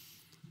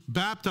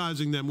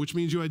 Baptizing them, which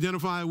means you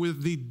identify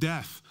with the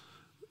death,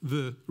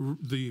 the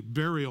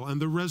burial,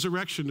 and the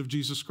resurrection of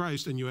Jesus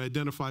Christ, and you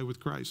identify with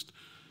Christ.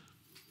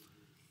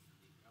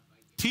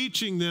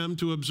 Teaching them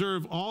to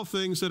observe all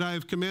things that I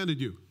have commanded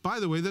you. By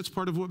the way, that's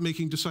part of what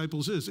making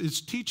disciples is.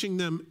 It's teaching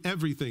them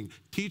everything.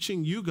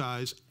 Teaching you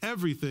guys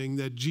everything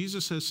that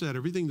Jesus has said,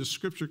 everything the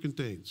Scripture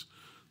contains.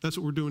 That's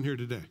what we're doing here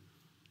today.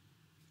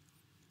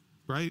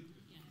 Right?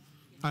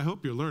 I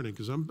hope you're learning,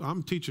 because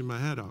I'm teaching my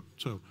head out.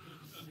 So,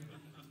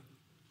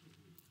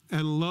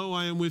 and lo,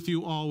 I am with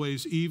you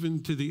always,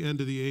 even to the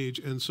end of the age.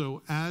 And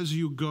so as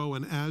you go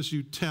and as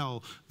you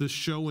tell the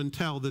show and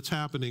tell that's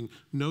happening,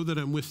 know that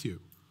I'm with you.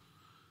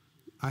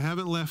 I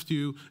haven't left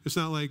you. It's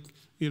not like,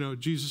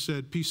 Jesus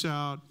said, peace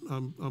out,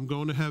 I'm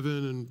going to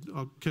heaven and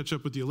I'll catch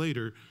up with you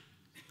later.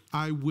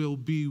 I will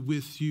be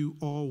with you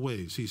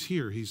always. He's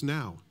here. He's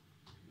now.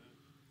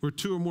 Where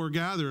two or more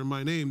gather in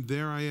my name,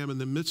 there I am in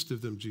the midst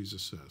of them,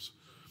 Jesus says.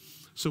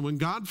 So when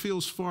God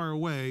feels far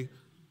away,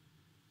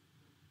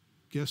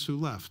 guess who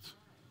left?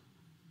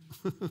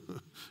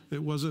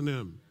 It wasn't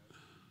him.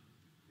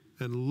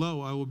 And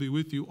lo, I will be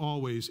with you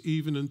always,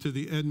 even unto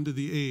the end of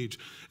the age.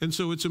 And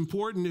so it's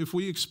important, if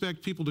we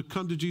expect people to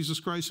come to Jesus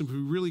Christ, and if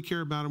we really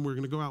care about him, we're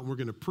going to go out and we're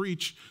going to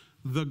preach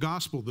the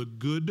gospel, the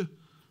good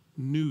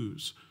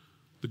news.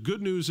 The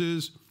good news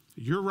is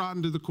you're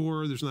rotten to the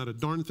core. There's not a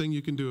darn thing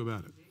you can do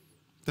about it.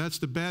 That's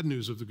the bad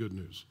news of the good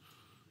news.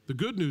 The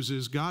good news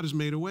is God has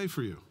made a way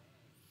for you.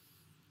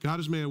 God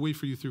has made a way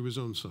for you through his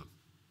own Son.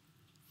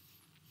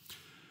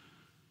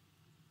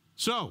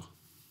 So,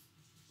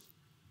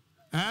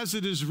 as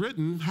it is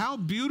written, how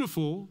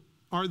beautiful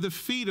are the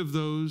feet of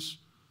those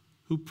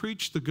who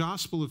preach the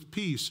gospel of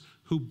peace,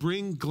 who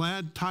bring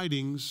glad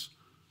tidings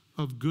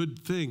of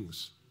good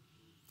things.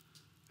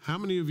 How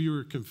many of you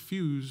are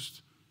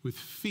confused with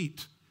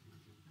feet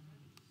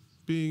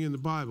being in the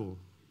Bible?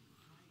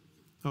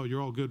 Oh,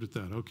 you're all good with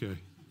that. Okay.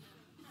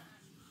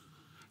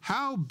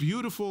 How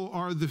beautiful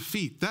are the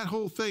feet? That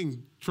whole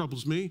thing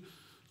troubles me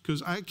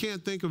because I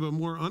can't think of a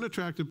more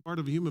unattractive part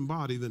of a human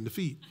body than the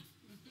feet.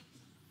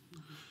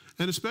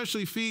 And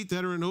especially feet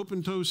that are in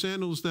open-toe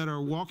sandals that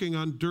are walking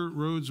on dirt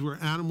roads where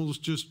animals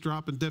just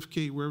drop and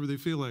defecate wherever they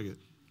feel like it.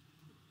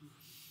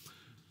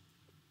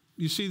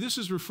 You see, this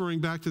is referring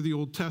back to the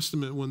Old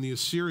Testament when the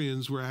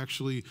Assyrians were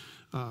actually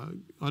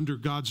under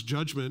God's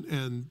judgment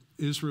and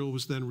Israel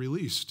was then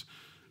released.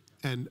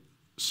 And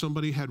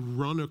somebody had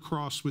run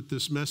across with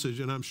this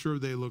message, and I'm sure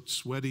they looked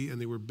sweaty and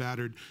they were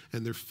battered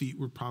and their feet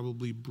were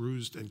probably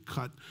bruised and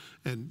cut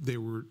and they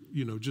were,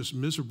 just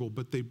miserable,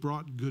 but they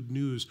brought good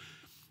news.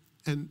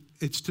 And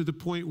it's to the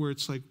point where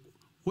it's like,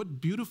 what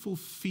beautiful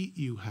feet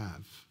you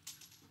have.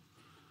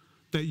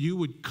 That you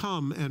would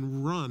come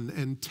and run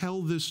and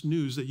tell this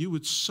news, that you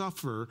would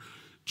suffer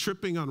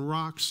tripping on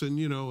rocks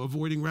and,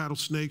 avoiding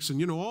rattlesnakes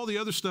and, all the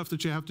other stuff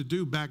that you have to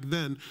do back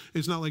then.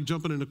 It's not like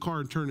jumping in a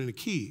car and turning a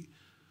key.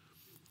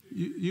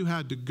 You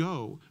had to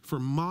go for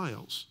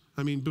miles.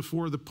 I mean,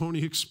 before the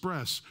Pony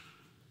Express.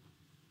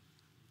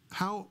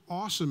 How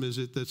awesome is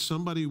it that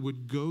somebody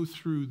would go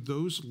through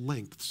those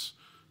lengths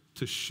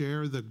to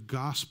share the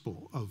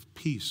gospel of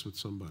peace with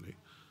somebody?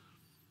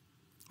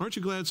 Aren't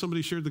you glad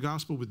somebody shared the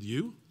gospel with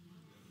you?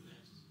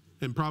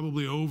 And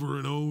probably over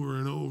and over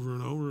and over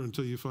and over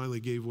until you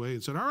finally gave way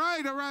and said, all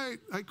right,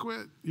 I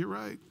quit. You're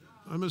right.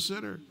 I'm a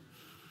sinner.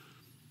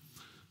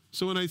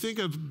 So when I think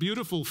of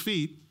beautiful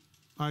feet,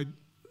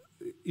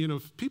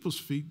 people's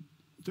feet,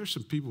 there's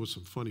some people with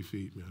some funny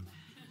feet, man.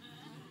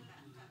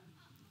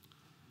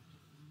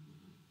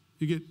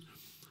 You get,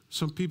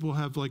 some people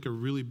have like a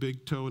really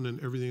big toe and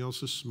then everything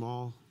else is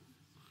small.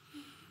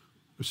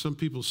 Or some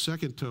people's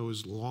second toe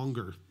is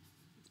longer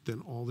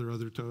than all their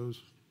other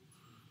toes.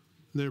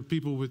 And there are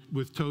people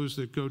with toes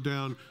that go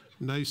down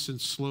nice and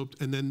sloped,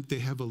 and then they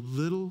have a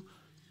little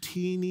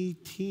teeny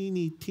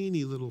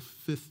little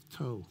fifth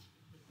toe.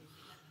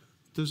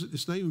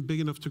 It's not even big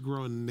enough to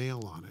grow a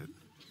nail on it.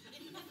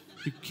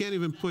 You can't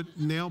even put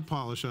nail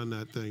polish on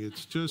that thing.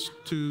 It's just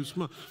too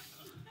small.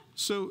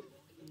 So,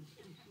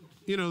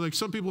 like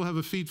some people have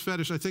a feet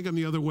fetish. I think I'm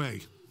the other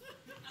way.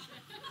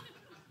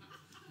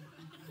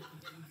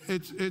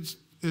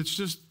 It's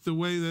just the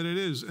way that it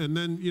is. And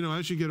then,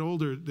 as you get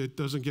older, it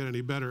doesn't get any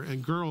better.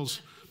 And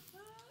girls,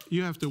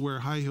 you have to wear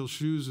high heel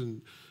shoes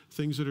and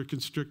things that are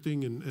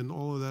constricting and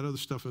all of that other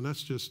stuff. And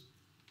that's just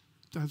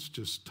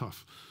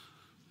tough.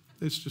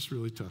 It's just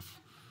really tough.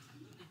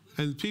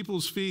 And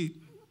people's feet,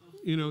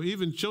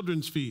 even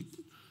children's feet,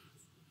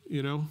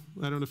 I don't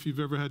know if you've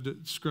ever had to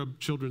scrub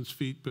children's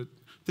feet, but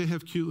they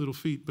have cute little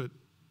feet. But,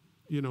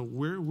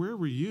 where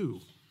were you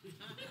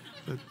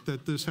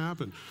that this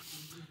happened?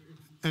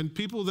 And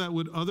people that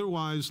would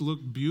otherwise look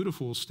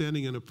beautiful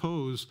standing in a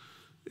pose,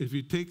 if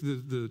you take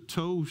the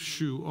toe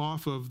shoe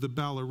off of the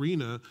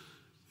ballerina,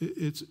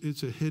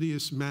 it's a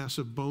hideous mass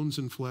of bones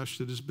and flesh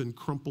that has been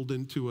crumpled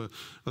into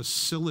a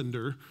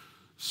cylinder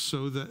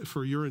so that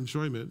for your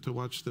enjoyment to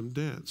watch them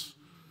dance.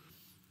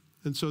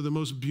 And so the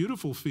most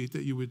beautiful feet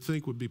that you would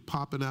think would be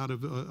popping out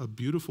of a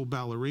beautiful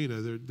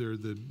ballerina, they're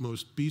the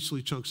most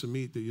beastly chunks of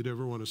meat that you'd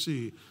ever want to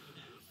see.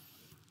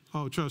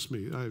 Oh, trust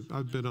me,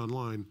 I've been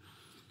online.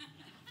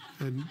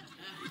 And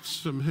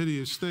some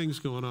hideous things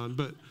going on.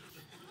 But,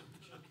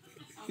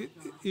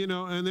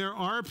 and there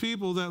are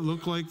people that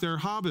look like they're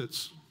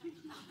hobbits.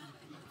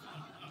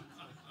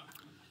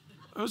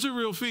 Those are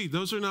real feet.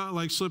 Those are not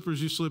like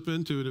slippers you slip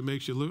into that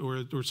makes you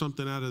look, or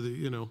something out of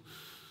the,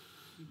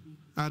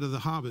 out of the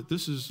Hobbit.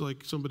 This is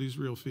like somebody's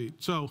real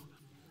feet. So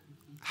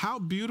how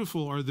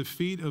beautiful are the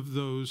feet of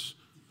those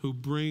who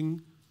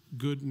bring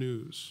good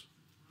news?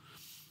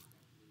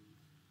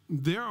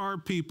 There are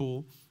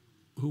people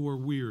who are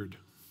weird.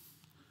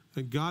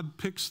 And God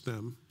picks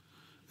them,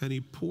 and he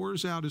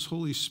pours out his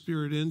Holy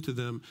Spirit into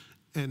them,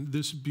 and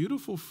this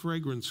beautiful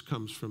fragrance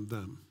comes from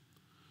them.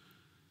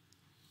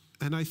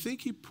 And I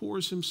think he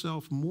pours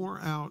himself more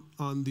out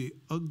on the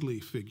ugly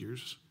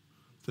figures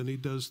than he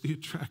does the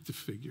attractive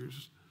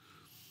figures.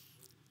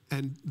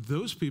 And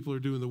those people are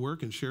doing the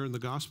work and sharing the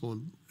gospel.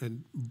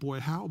 And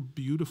boy, how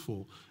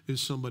beautiful is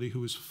somebody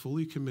who is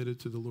fully committed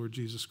to the Lord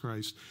Jesus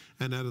Christ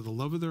and out of the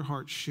love of their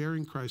heart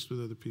sharing Christ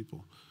with other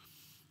people.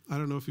 I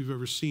don't know if you've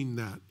ever seen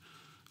that.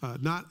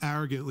 Not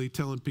arrogantly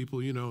telling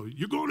people, you're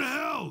going to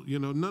hell,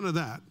 none of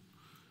that.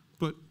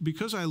 But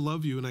because I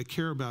love you and I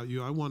care about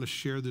you, I want to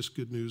share this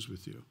good news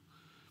with you.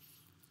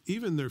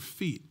 Even their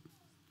feet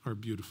are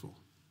beautiful.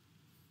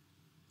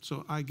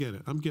 So I get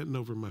it. I'm getting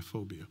over my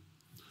phobia.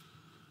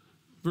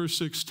 Verse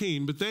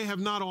 16, but they have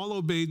not all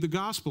obeyed the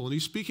gospel. And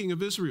he's speaking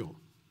of Israel.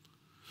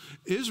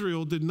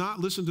 Israel did not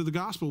listen to the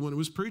gospel when it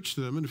was preached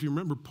to them. And if you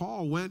remember,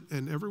 Paul went,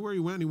 and everywhere he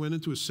went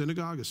into a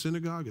synagogue,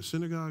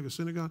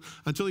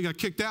 until he got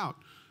kicked out.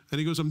 And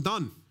he goes, I'm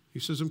done. He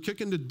says, I'm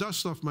kicking the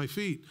dust off my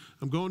feet.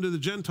 I'm going to the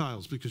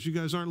Gentiles because you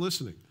guys aren't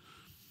listening.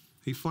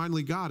 He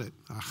finally got it.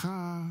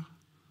 Aha.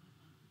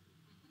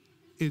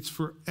 It's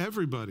for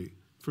everybody,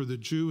 for the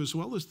Jew as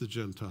well as the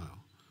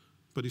Gentile.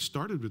 But he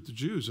started with the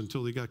Jews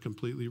until he got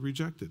completely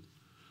rejected.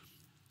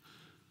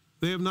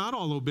 They have not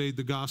all obeyed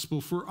the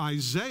gospel, for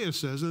Isaiah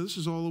says, and this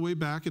is all the way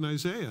back in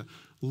Isaiah,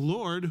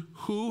 Lord,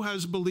 who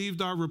has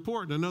believed our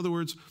report? In other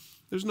words,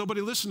 there's nobody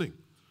listening.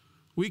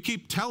 We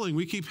keep telling,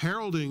 we keep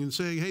heralding and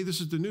saying, hey,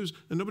 this is the news,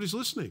 and nobody's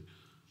listening.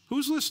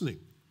 Who's listening?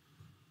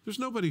 There's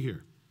nobody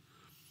here.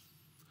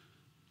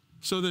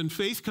 So then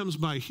faith comes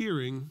by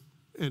hearing,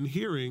 and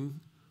hearing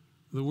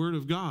the word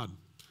of God.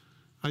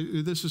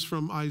 This is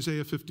from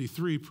Isaiah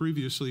 53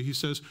 previously. He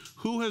says,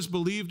 who has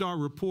believed our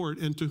report,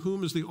 and to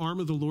whom has the arm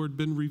of the Lord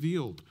been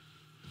revealed?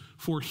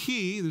 For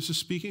he, this is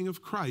speaking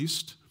of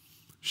Christ,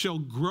 shall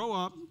grow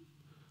up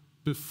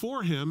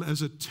before him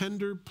as a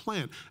tender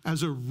plant,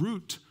 as a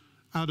root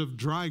out of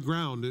dry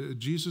ground.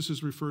 Jesus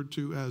is referred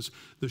to as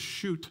the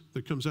shoot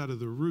that comes out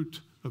of the root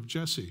of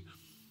Jesse.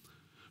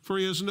 For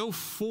he has no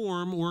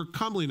form or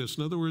comeliness.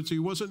 In other words, he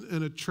wasn't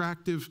an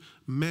attractive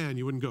man.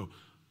 You wouldn't go,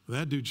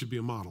 that dude should be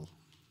a model.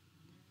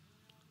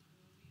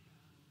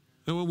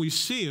 And when we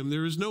see him,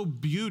 there is no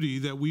beauty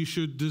that we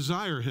should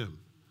desire him.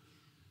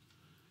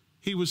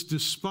 He was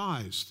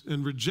despised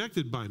and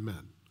rejected by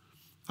men,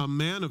 a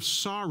man of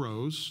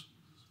sorrows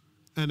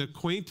and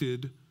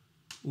acquainted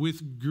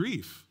with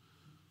grief.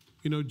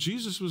 You know,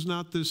 Jesus was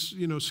not this,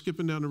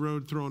 skipping down the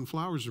road throwing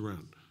flowers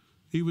around.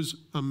 He was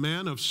a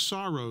man of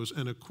sorrows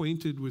and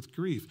acquainted with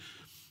grief.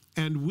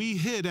 And we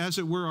hid, as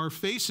it were, our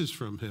faces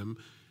from him.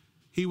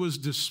 He was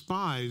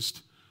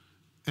despised,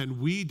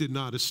 and we did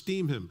not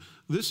esteem him.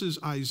 This is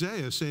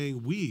Isaiah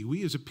saying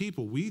we as a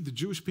people, we the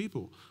Jewish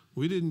people,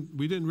 we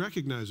didn't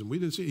recognize him. We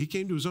didn't see. He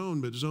came to his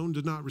own, but his own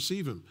did not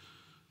receive him.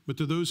 But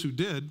to those who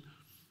did,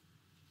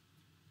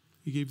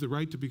 he gave the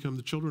right to become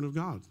the children of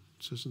God,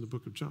 it says in the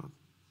book of John.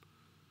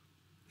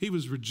 He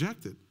was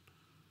rejected.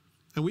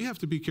 And we have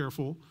to be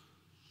careful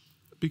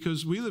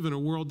because we live in a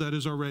world that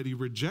has already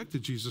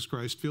rejected Jesus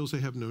Christ, feels they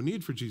have no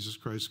need for Jesus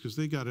Christ because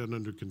they got it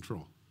under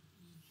control.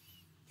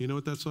 You know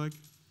what that's like?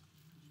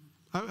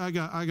 I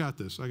got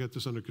this. I got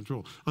this under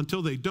control.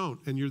 Until they don't,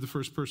 and you're the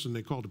first person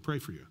they call to pray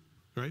for you,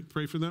 right?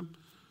 Pray for them.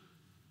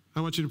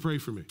 I want you to pray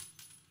for me.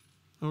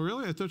 Oh,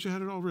 really? I thought you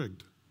had it all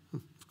rigged.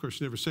 Of course,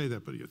 you never say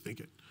that, but you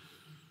think it.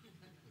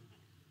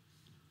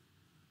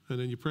 And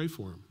then you pray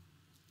for them.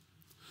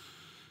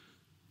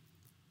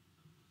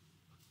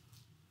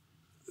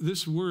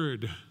 This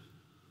word,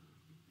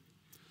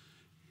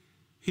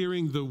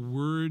 hearing the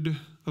word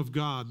of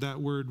God, that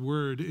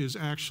word is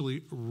actually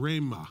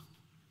rhema.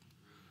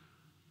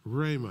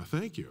 Rhema,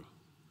 thank you.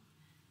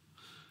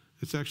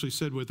 It's actually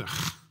said with a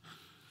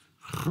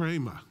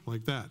rhema,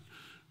 like that.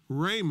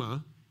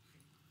 Rhema,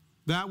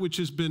 that which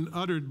has been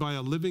uttered by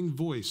a living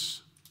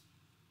voice.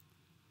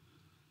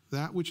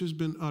 That which has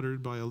been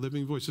uttered by a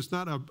living voice. It's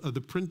not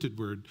the printed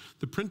word.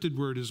 The printed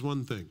word is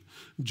one thing.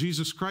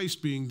 Jesus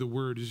Christ being the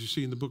word, as you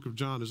see in the book of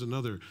John, is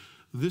another.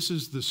 This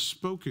is the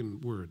spoken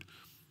word.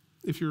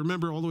 If you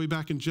remember all the way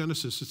back in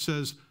Genesis, it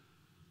says,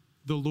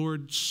 the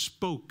Lord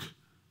spoke,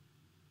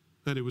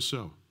 and it was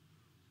so.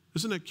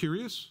 Isn't that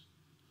curious?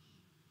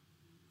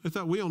 I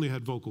thought we only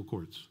had vocal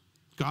cords.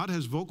 God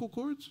has vocal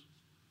cords?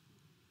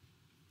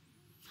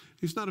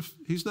 He's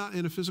not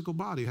in a physical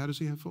body. How does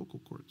he have vocal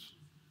cords?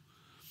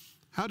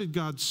 How did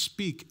God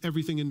speak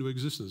everything into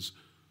existence?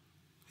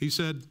 He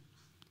said,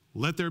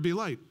 let there be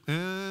light.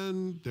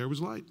 And there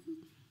was light.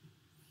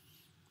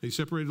 He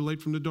separated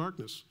light from the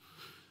darkness.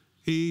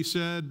 He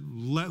said,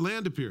 let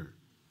land appear.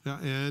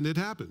 And it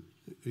happened.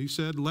 He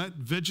said, let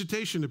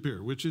vegetation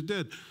appear, which it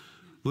did.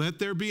 Let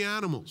there be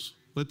animals.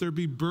 Let there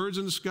be birds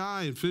in the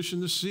sky and fish in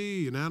the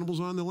sea and animals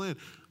on the land.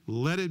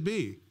 Let it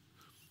be.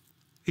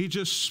 He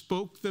just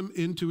spoke them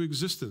into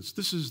existence.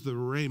 This is the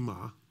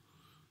rhema,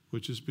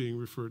 which is being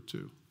referred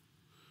to.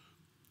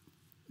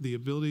 The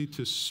ability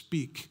to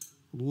speak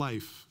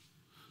life.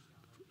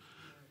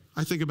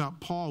 I think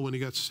about Paul when he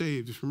got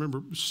saved. If you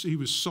remember, he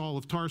was Saul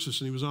of Tarsus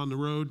and he was on the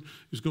road.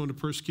 He was going to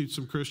persecute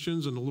some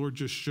Christians and the Lord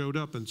just showed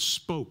up and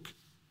spoke.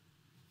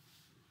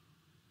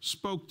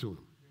 Spoke to him.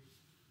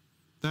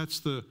 That's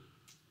the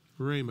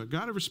rhema.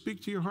 God ever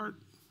speak to your heart?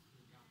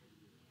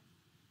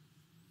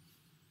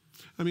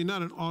 I mean,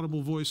 not an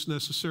audible voice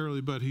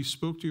necessarily, but he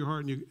spoke to your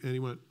heart and he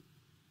went,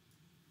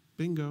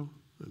 bingo.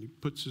 And he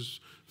puts his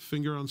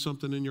finger on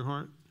something in your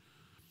heart.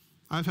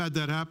 I've had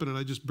that happen and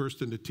I just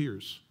burst into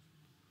tears.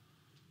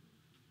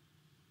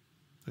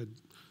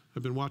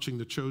 I've been watching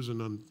The Chosen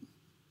on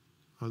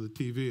the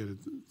TV, and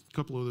a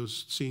couple of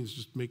those scenes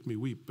just make me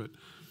weep, but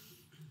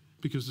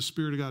because the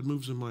Spirit of God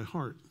moves in my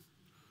heart,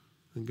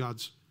 and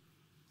God's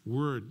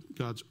word,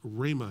 God's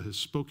rhema, his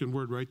spoken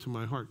word right to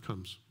my heart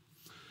comes.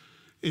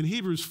 In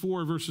Hebrews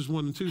 4, verses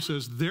 1 and 2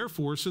 says,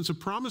 therefore, since a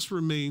promise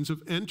remains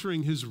of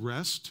entering his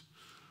rest,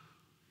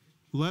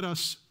 let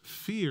us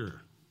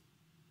fear,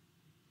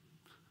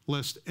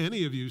 lest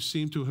any of you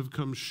seem to have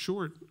come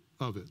short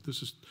of it.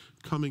 This is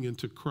coming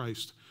into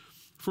Christ.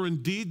 For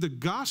indeed the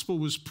gospel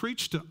was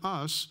preached to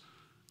us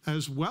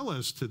as well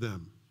as to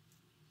them.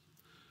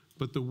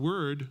 But the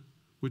word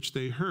which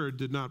they heard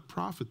did not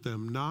profit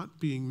them, not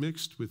being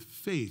mixed with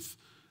faith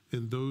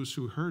in those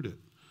who heard it.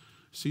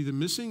 See, the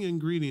missing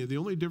ingredient, the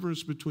only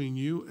difference between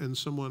you and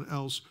someone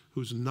else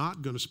who's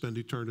not going to spend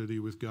eternity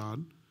with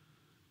God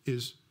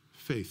is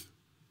faith.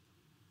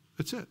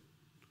 That's it.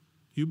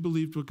 You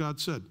believed what God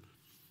said.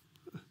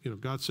 You know,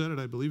 God said it,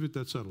 I believe it,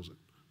 that settles it.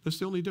 That's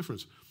the only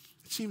difference.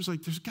 It seems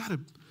like there's got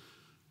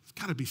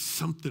to be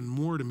something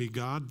more to me,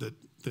 God,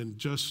 than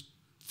just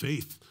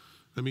faith.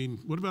 I mean,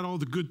 what about all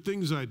the good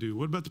things I do?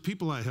 What about the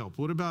people I help?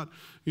 What about,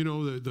 you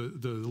know,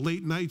 the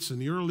late nights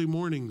and the early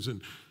mornings?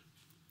 And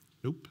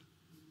nope.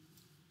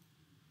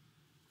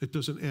 It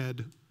doesn't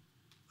add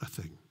a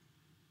thing.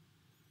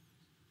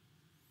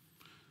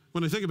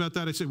 When I think about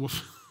that, I say, well,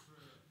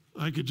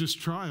 I could just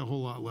try a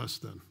whole lot less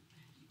then.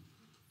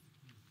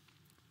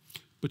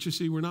 But you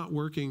see, we're not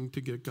working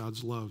to get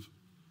God's love.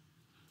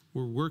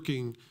 We're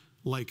working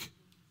like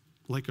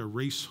a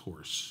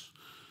racehorse.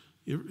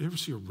 You ever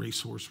see a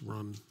racehorse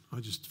run? I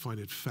just find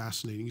it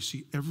fascinating. You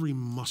see every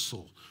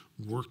muscle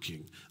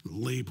working,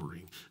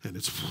 laboring, and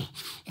it's,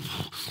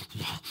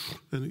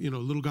 and you know,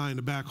 little guy in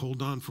the back,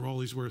 hold on for all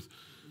he's worth.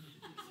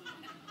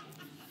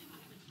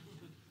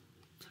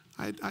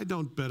 I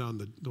don't bet on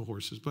the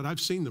horses, but I've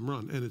seen them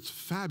run, and it's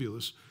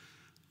fabulous.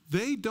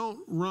 They don't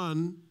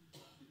run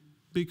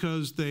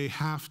because they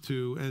have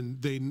to,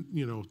 and they,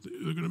 you know,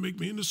 they're going to make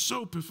me into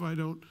soap if I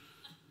don't.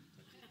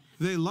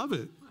 They love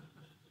it.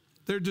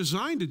 They're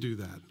designed to do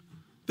that.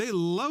 They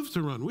love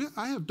to run.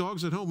 I have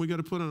dogs at home we got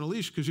to put on a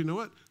leash because you know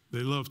what? They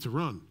love to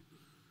run.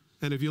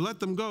 And if you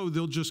let them go,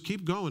 they'll just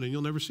keep going and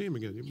you'll never see them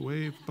again. You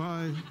wave,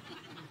 bye.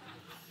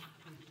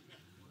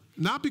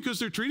 Not because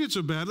they're treated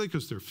so badly,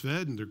 because they're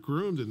fed and they're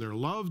groomed and they're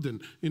loved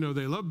and, you know,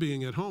 they love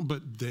being at home,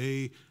 but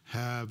they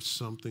have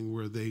something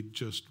where they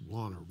just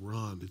want to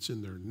run. It's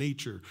in their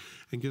nature.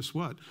 And guess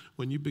what?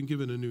 When you've been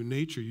given a new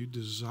nature, you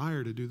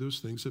desire to do those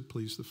things that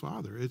please the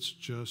Father. It's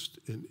just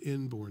an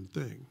inborn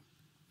thing.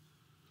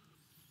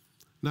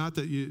 Not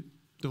that you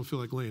don't feel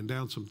like laying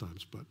down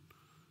sometimes, but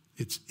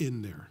it's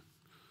in there.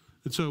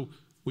 And so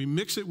we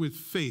mix it with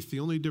faith. The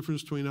only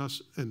difference between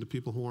us and the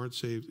people who aren't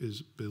saved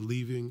is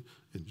believing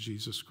in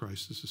Jesus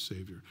Christ as a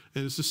Savior.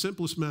 And it's the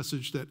simplest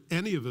message that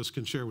any of us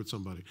can share with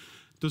somebody.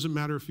 It doesn't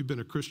matter if you've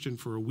been a Christian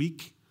for a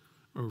week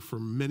or for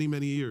many,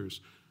 many years.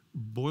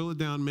 Boil it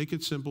down, make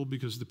it simple,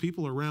 because the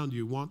people around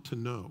you want to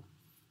know.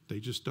 They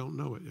just don't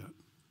know it yet.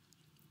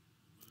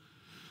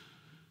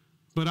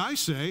 But I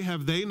say,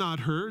 have they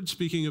not heard,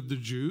 speaking of the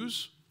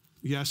Jews?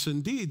 Yes,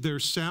 indeed. Their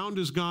sound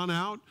has gone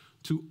out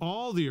to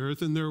all the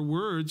earth, and their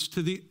words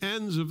to the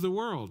ends of the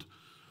world.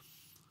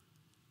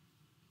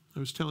 I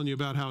was telling you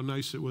about how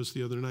nice it was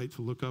the other night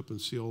to look up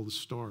and see all the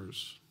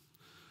stars.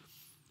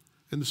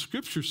 And the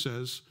scripture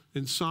says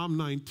in Psalm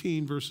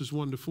 19, verses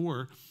 1 to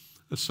 4,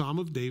 a psalm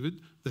of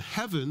David, the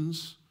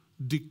heavens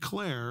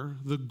declare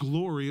the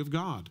glory of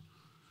God,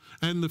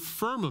 and the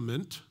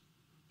firmament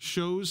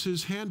shows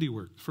his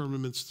handiwork.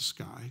 Firmament's the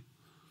sky.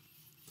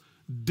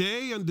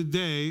 Day unto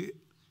day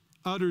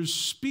utters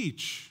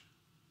speech,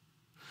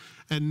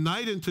 and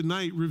night unto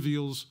night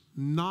reveals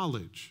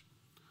knowledge.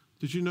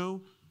 Did you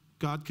know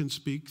God can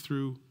speak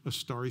through a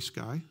starry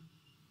sky?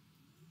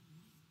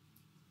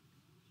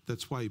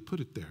 That's why he put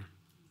it there.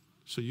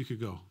 So you could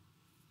go,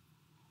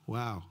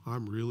 wow,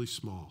 I'm really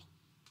small.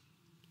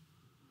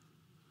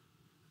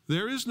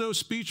 There is no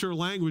speech or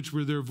language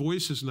where their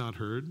voice is not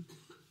heard.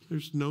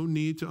 There's no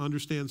need to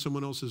understand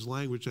someone else's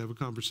language to have a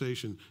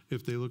conversation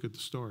if they look at the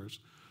stars.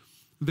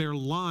 Their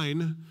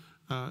line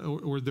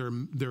or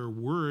their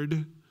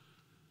word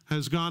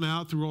has gone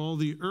out through all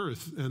the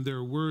earth, and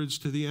their words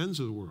to the ends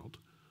of the world.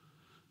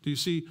 Do you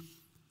see?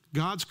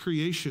 God's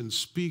creation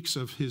speaks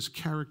of his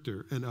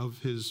character and of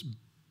his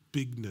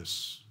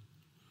bigness.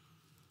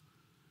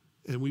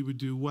 And we would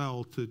do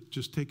well to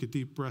just take a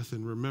deep breath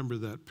and remember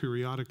that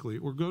periodically.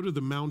 Or go to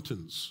the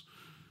mountains.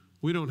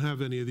 We don't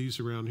have any of these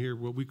around here.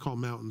 What we call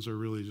mountains are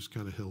really just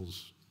kind of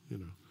hills, you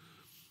know.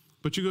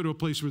 But you go to a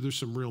place where there's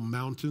some real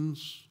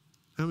mountains.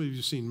 How many of you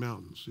have seen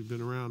mountains? You've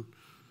been around?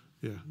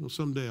 Yeah, well,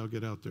 someday I'll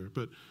get out there.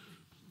 But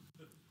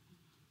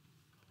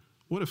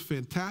what a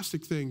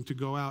fantastic thing to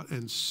go out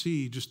and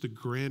see just the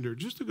grandeur,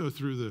 just to go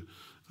through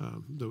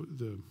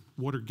the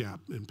water gap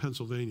in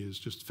Pennsylvania is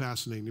just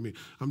fascinating to me.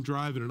 I'm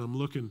driving and I'm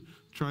looking,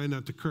 trying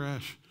not to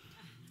crash.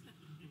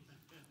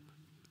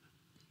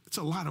 It's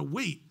a lot of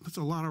weight. That's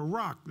a lot of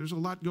rock. There's a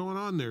lot going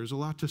on there. There's a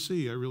lot to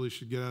see. I really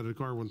should get out of the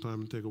car one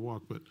time and take a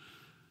walk, but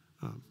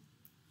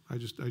I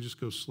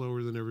just go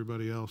slower than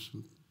everybody else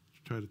and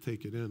try to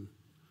take it in.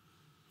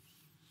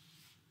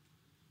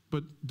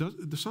 But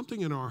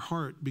something in our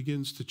heart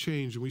begins to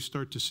change, and we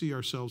start to see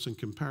ourselves in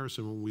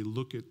comparison when we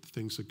look at the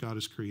things that God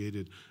has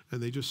created,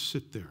 and they just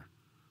sit there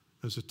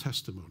as a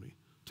testimony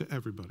to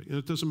everybody. And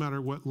it doesn't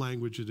matter what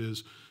language it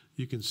is,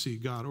 you can see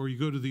God. Or you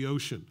go to the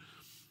ocean.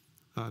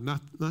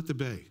 Not the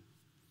bay.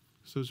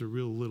 So those are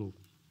real little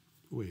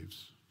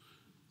waves,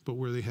 but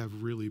where they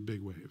have really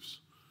big waves.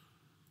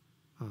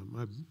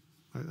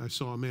 I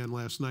saw a man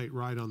last night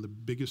ride on the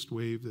biggest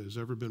wave that has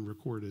ever been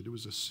recorded. It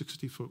was a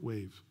 60-foot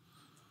wave.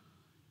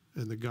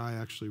 And the guy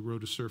actually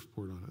rode a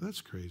surfboard on it.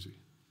 That's crazy.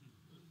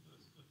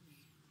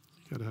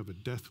 You got to have a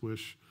death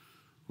wish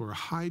or a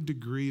high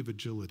degree of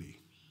agility,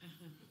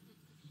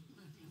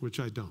 which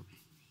I don't.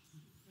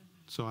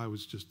 So I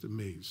was just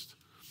amazed.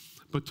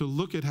 But to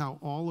look at how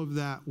all of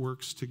that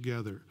works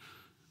together,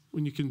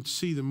 when you can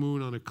see the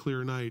moon on a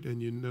clear night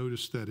and you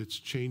notice that it's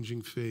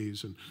changing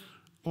phase and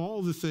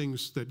all the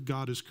things that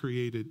God has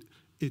created,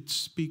 it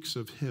speaks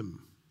of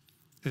him.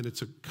 And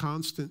it's a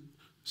constant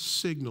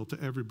signal to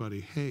everybody,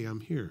 hey, I'm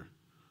here.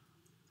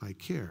 I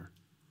care.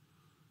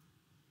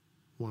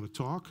 Want to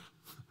talk?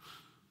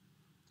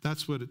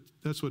 That's what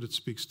it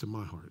speaks to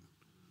my heart.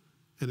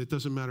 And it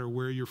doesn't matter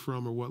where you're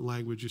from or what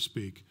language you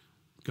speak.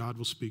 God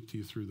will speak to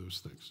you through those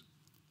things.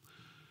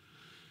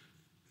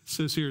 It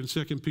says here in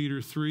 2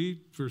 Peter 3,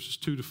 verses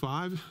 2 to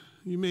 5,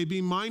 you may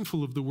be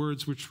mindful of the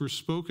words which were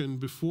spoken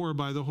before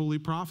by the holy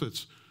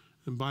prophets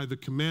and by the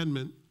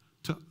commandment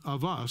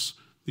of us,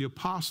 the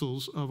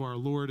apostles of our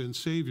Lord and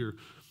Savior,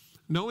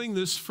 knowing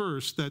this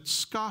first, that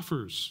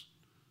scoffers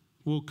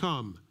will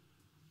come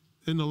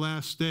in the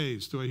last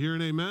days. Do I hear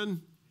an amen?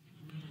 Amen.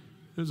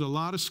 There's a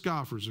lot of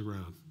scoffers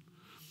around.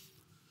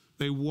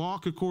 They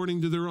walk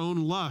according to their own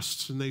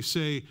lusts, and they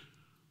say,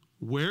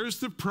 where's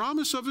the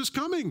promise of his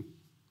coming?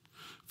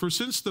 For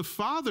since the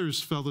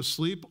fathers fell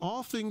asleep,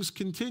 all things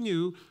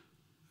continue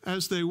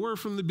as they were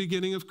from the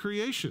beginning of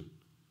creation.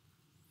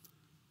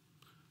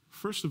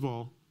 First of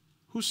all,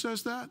 who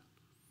says that?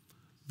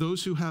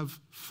 Those who have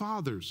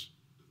fathers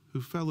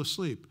who fell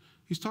asleep.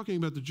 He's talking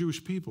about the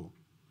Jewish people.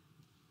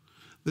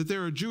 That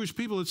there are Jewish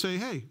people that say,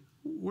 hey,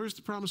 where's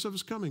the promise of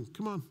his coming?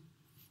 Come on.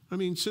 I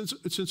mean,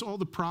 since all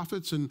the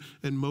prophets and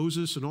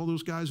Moses and all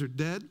those guys are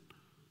dead,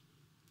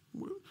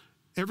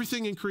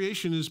 everything in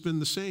creation has been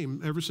the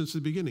same ever since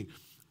the beginning.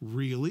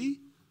 Really?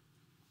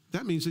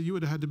 That means that you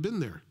would have had to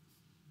been there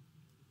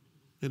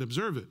and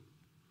observe it.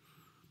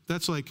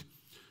 That's like,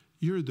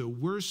 you're the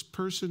worst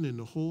person in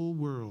the whole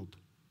world.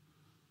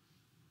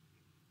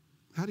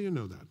 How do you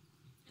know that?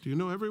 Do you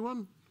know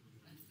everyone?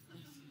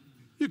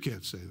 You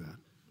can't say that.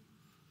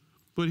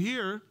 But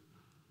here,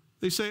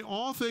 they say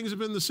all things have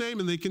been the same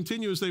and they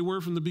continue as they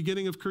were from the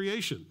beginning of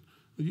creation.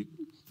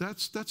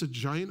 That's a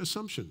giant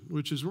assumption,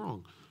 which is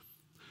wrong.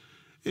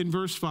 In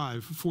verse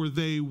 5, for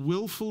they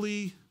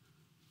willfully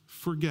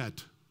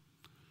forget.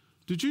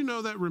 Did you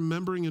know that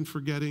remembering and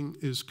forgetting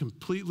is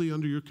completely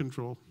under your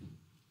control?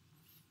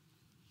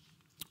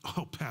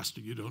 Oh, Pastor,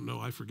 you don't know.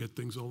 I forget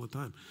things all the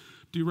time.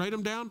 Do you write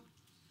them down?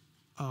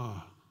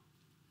 Well,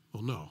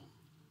 no.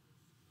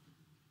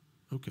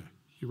 Okay.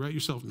 You write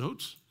yourself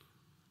notes?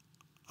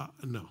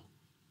 No.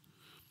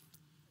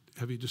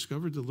 Have you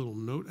discovered the little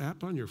note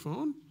app on your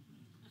phone?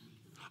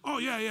 Oh,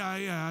 yeah,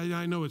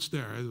 I know it's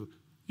there.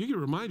 You can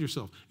remind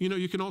yourself. You know,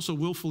 you can also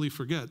willfully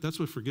forget. That's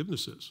what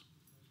forgiveness is.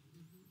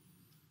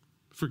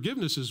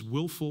 Forgiveness is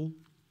willful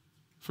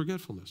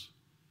forgetfulness.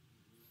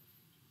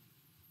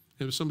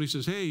 And if somebody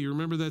says, hey, you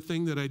remember that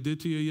thing that I did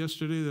to you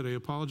yesterday that I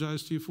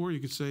apologized to you for? You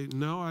could say,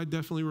 no, I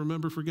definitely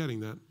remember forgetting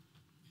that.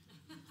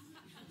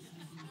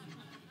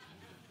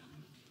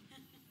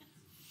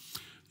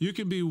 You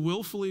can be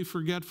willfully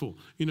forgetful.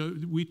 You know,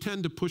 we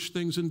tend to push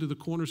things into the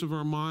corners of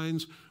our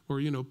minds or,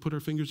 you know, put our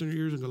fingers in our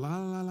ears and go, la,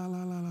 la, la,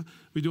 la, la, la.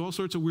 We do all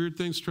sorts of weird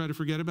things to try to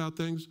forget about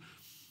things.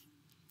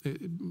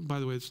 By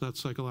the way, it's not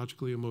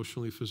psychologically,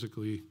 emotionally,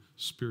 physically,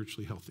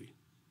 spiritually healthy.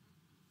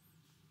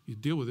 You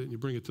deal with it and you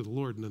bring it to the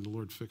Lord, and then the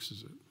Lord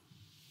fixes it.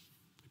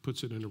 He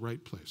puts it in the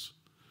right place.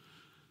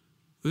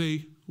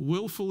 They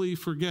willfully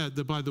forget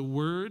that by the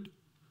word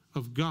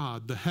of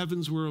God, the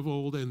heavens were of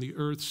old and the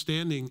earth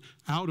standing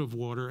out of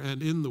water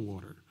and in the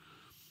water.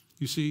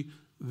 You see,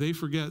 they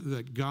forget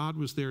that God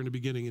was there in the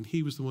beginning and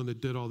he was the one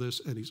that did all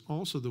this, and he's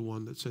also the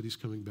one that said he's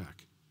coming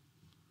back.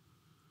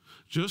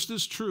 Just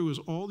as true as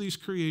all these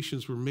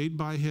creations were made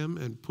by him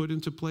and put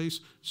into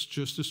place, it's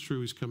just as true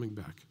he's coming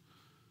back.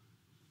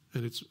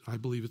 And I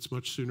believe it's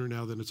much sooner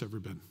now than it's ever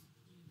been.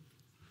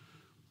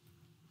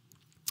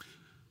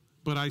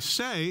 But I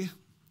say,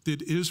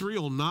 did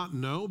Israel not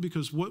know?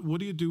 Because what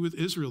do you do with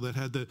Israel that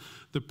had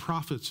the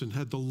prophets and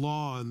had the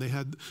law and they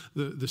had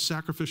the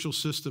sacrificial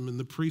system and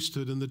the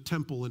priesthood and the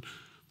temple? And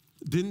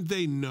didn't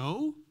they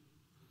know?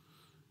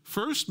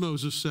 First,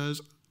 Moses says,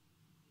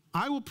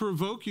 I will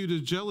provoke you to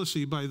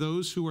jealousy by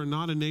those who are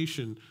not a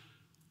nation,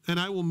 and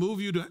I will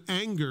move you to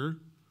anger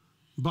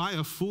by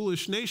a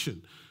foolish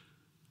nation.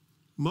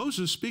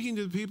 Moses, speaking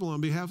to the people on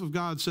behalf of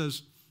God,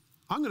 says,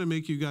 I'm going to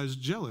make you guys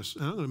jealous,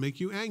 and I'm going to make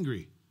you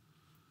angry,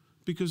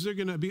 because there are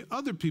going to be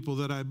other people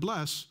that I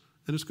bless,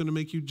 and it's going to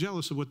make you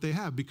jealous of what they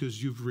have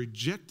because you've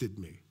rejected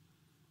me.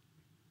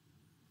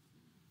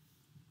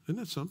 Isn't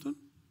that something?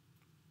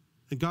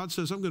 And God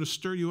says, I'm going to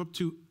stir you up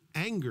to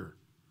anger.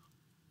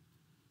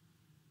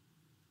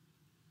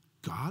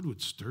 God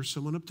would stir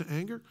someone up to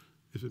anger?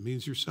 If it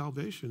means your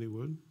salvation, he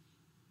would.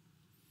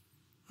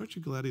 Aren't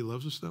you glad he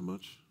loves us that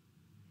much?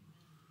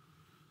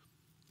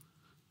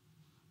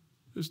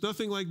 There's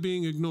nothing like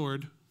being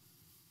ignored.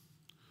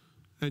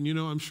 And you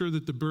know, I'm sure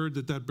that the bird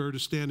that bird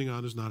is standing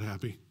on is not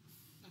happy.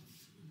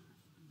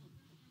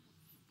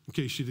 In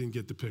case you didn't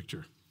get the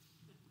picture.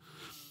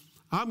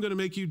 I'm going to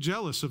make you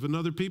jealous of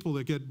another people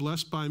that get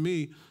blessed by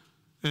me,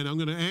 and I'm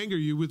going to anger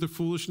you with a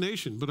foolish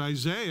nation. But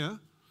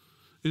Isaiah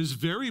is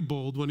very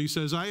bold when he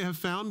says, I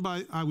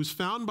was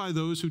found by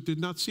those who did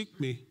not seek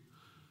me.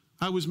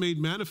 I was made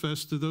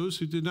manifest to those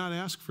who did not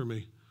ask for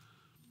me.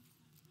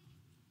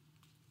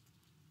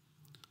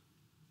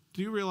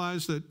 Do you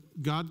realize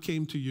that God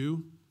came to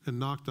you and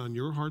knocked on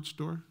your heart's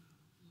door?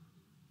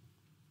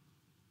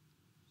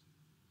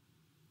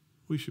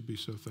 We should be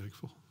so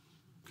thankful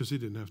because he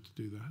didn't have to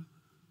do that.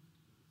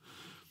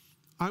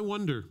 I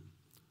wonder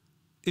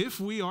if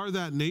we are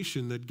that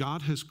nation that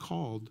God has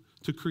called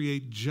to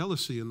create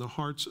jealousy in the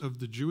hearts of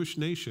the Jewish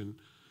nation,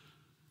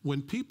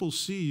 when people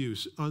see you,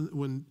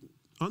 when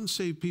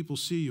unsaved people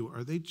see you,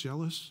 are they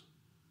jealous?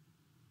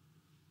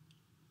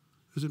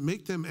 Does it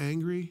make them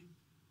angry?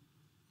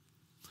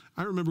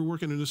 I remember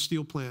working in a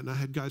steel plant, and I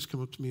had guys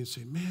come up to me and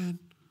say, man,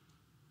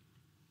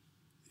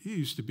 you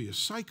used to be a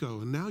psycho,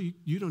 and now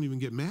you don't even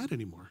get mad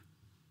anymore.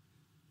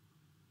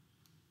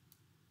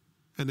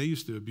 And they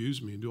used to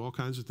abuse me and do all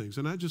kinds of things.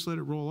 And I just let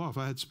it roll off.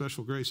 I had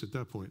special grace at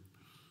that point.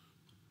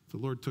 The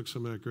Lord took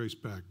some of that grace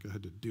back. I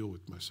had to deal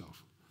with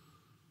myself.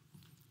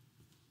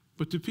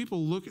 But do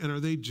people look, and are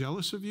they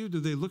jealous of you? Do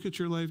they look at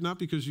your life, not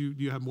because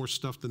you have more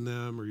stuff than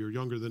them, or you're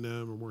younger than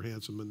them, or more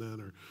handsome than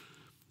them,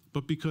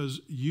 but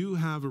because you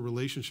have a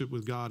relationship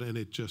with God and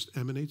it just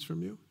emanates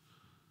from you?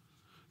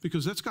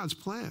 Because that's God's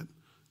plan.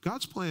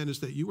 God's plan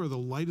is that you are the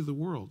light of the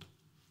world,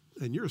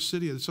 and you're a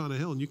city that's on a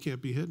hill and you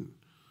can't be hidden.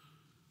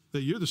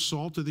 That you're the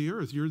salt of the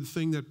earth. You're the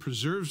thing that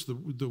preserves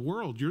the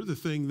world. You're the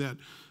thing that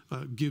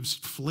gives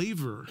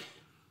flavor.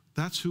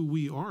 That's who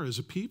we are as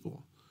a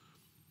people.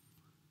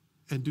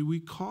 And do we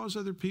cause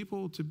other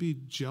people to be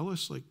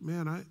jealous? Like,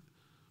 man,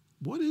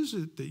 what is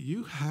it that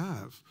you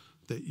have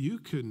that you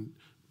can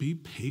be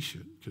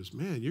patient? Because,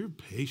 man, you're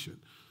patient.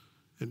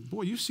 And,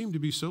 boy, you seem to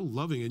be so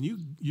loving, and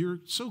you're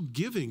so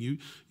giving. You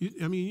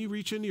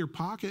reach into your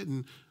pocket,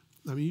 and,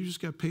 you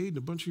just got paid, and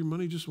a bunch of your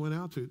money just went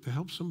out to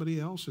help somebody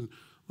else. And,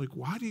 like,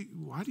 why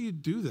do you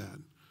do that?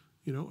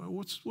 You know,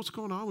 what's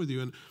going on with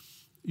you? And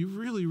you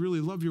really, really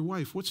love your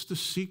wife. What's the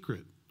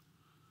secret?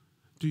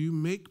 Do you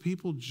make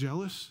people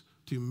jealous?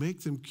 Do you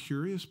make them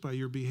curious by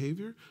your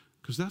behavior?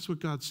 Because that's what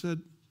God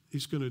said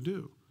he's going to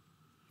do.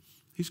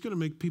 He's going to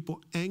make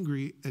people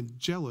angry and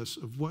jealous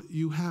of what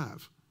you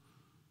have.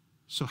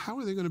 So how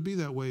are they going to be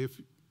that way if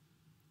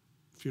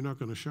you're not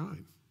going to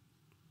shine?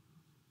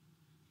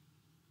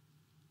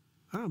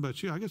 I don't know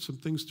about you. I got some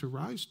things to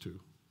rise to.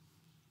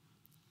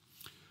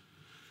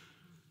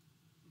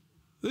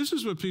 This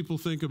is what people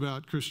think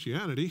about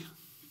Christianity.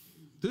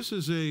 This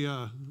is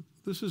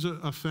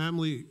a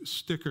family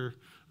sticker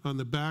on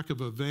the back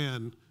of a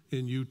van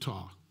in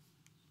Utah,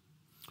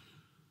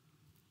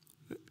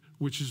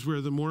 which is where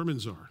the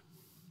Mormons are.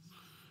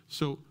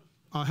 So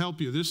I'll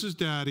help you. This is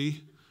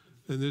Daddy,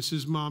 and this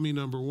is Mommy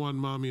number 1,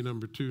 Mommy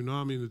number 2,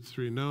 Mommy number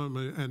 3,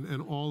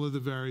 and all of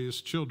the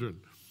various children.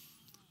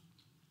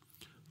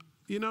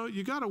 You know,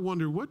 you got to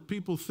wonder what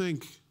people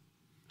think,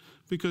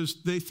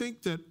 because they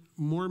think that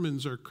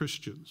Mormons are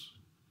Christians.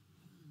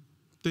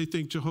 They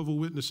think Jehovah's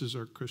Witnesses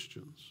are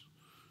Christians.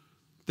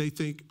 They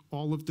think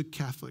all of the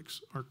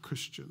Catholics are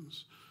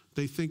Christians.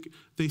 They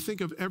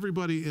think of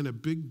everybody in a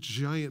big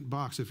giant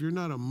box. If you're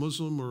not a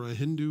Muslim or a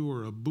Hindu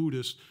or a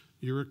Buddhist,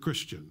 you're a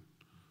Christian.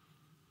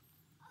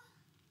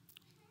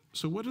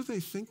 So what are they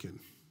thinking?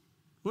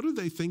 What are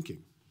they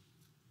thinking?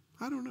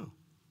 I don't know.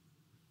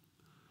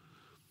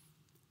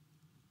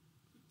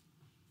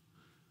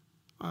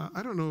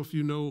 I don't know if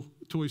you know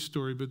Toy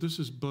Story, but this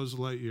is Buzz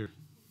Lightyear.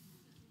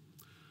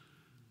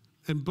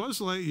 And Buzz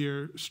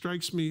Lightyear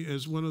strikes me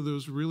as one of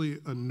those really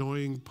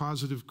annoying,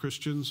 positive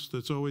Christians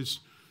that's always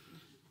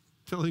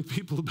telling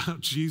people about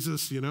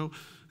Jesus, you know,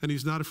 and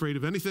he's not afraid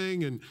of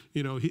anything, and,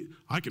 you know,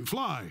 I can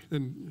fly,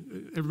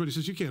 and everybody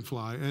says you can't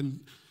fly, and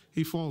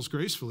he falls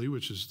gracefully,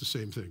 which is the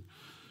same thing.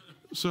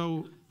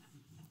 So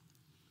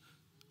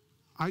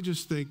I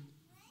just think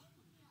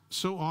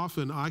so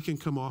often I can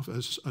come off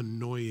as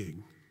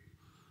annoying.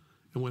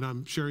 And when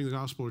I'm sharing the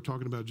gospel or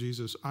talking about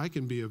Jesus, I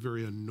can be a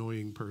very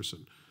annoying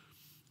person.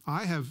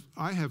 I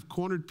have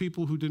cornered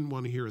people who didn't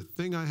want to hear a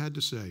thing I had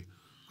to say.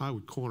 I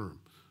would corner them,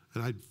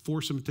 and I'd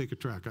force them to take a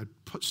track. I'd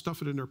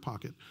stuff it in their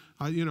pocket.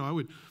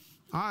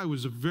 I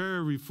was a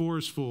very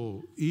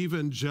forceful,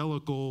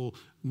 evangelical,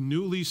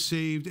 newly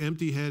saved,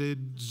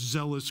 empty-headed,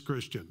 zealous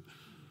Christian.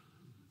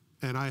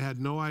 And I had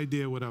no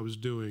idea what I was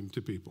doing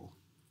to people.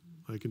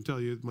 I can tell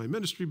you my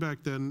ministry back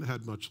then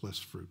had much less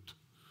fruit.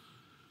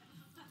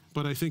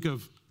 But I think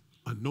of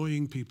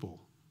annoying people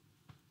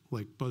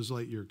like Buzz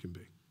Lightyear can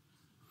be.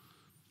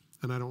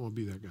 And I don't want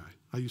to be that guy.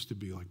 I used to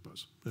be like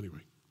Buzz. Anyway.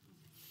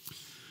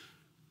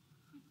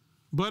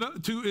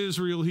 But to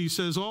Israel, he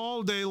says,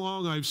 all day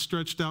long I've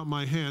stretched out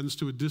my hands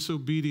to a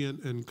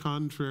disobedient and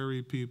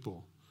contrary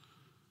people.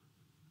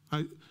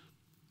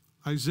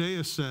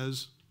 Isaiah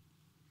says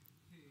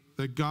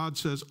that God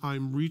says,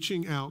 I'm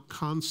reaching out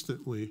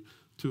constantly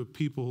to a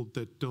people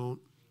that don't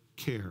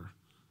care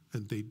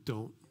and they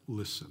don't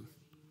listen.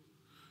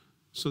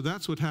 So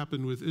that's what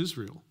happened with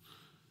Israel.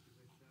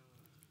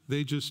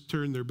 They just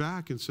turned their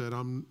back and said,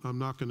 I'm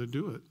not going to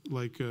do it,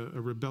 like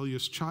a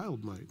rebellious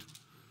child might.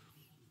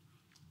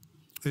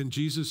 And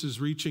Jesus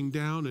is reaching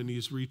down and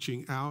he's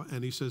reaching out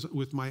and he says,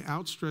 with my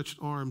outstretched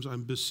arms,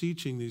 I'm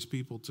beseeching these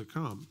people to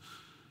come.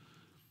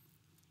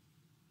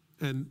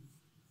 And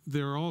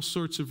there are all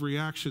sorts of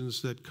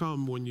reactions that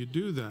come when you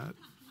do that.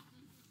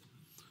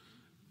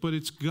 But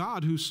it's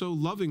God who so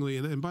lovingly,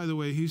 and by the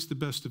way, he's the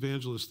best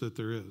evangelist that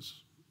there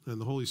is. And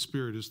the Holy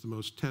Spirit is the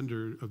most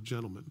tender of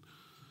gentlemen.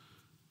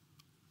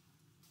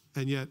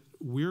 And yet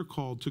we're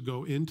called to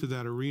go into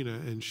that arena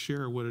and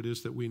share what it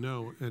is that we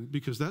know. And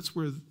because that's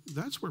where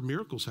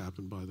miracles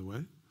happen, by the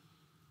way.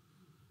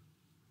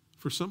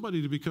 For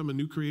somebody to become a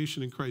new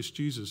creation in Christ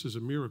Jesus is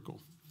a miracle.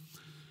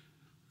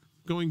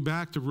 Going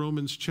back to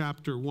Romans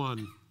chapter 1,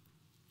 it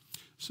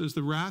says,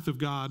 the wrath of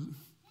God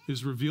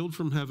is revealed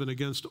from heaven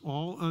against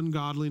all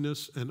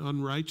ungodliness and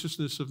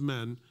unrighteousness of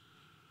men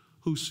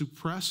who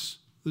suppress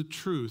the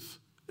truth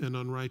and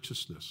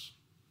unrighteousness.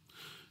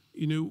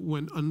 You know,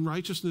 when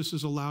unrighteousness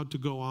is allowed to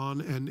go on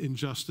and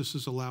injustice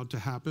is allowed to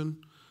happen,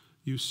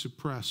 you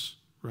suppress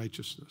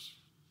righteousness.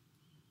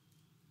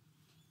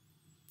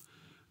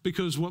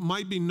 Because what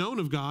might be known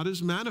of God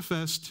is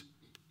manifest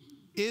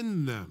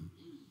in them.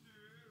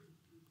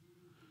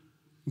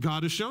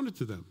 God has shown it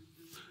to them.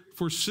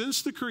 For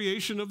since the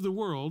creation of the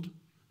world,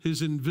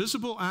 his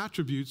invisible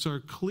attributes are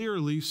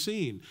clearly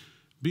seen,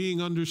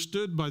 being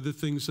understood by the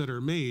things that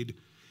are made,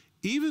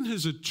 even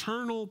his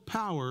eternal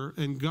power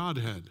and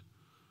Godhead,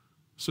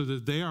 so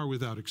that they are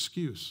without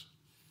excuse.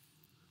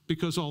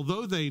 Because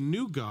although they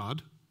knew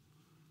God,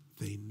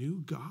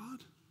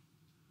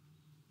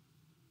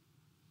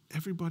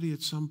 everybody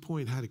at some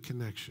point had a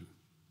connection.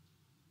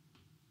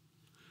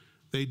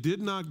 They did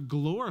not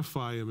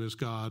glorify him as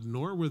God,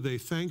 nor were they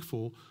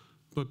thankful,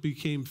 but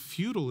became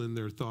futile in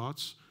their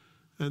thoughts,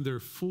 and their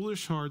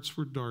foolish hearts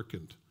were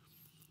darkened.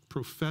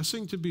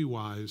 Professing to be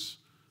wise,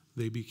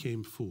 they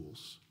became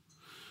fools.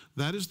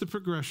 That is the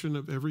progression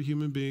of every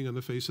human being on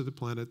the face of the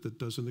planet that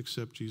doesn't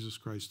accept Jesus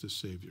Christ as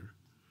Savior.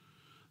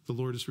 The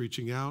Lord is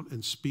reaching out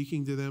and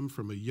speaking to them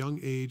from a young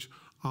age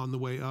on the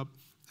way up,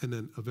 and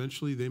then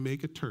eventually they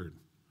make a turn.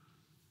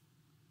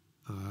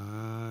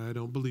 I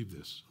don't believe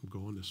this. I'm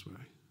going this way.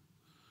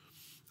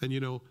 And you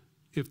know,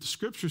 if the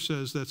scripture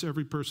says that's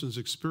every person's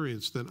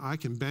experience, then I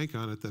can bank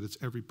on it that it's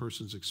every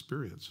person's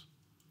experience.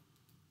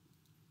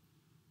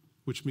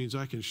 Which means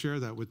I can share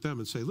that with them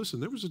and say, listen,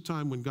 there was a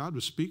time when God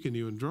was speaking to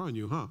you and drawing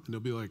you, huh? And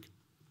they'll be like,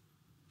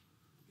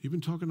 you've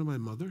been talking to my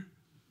mother?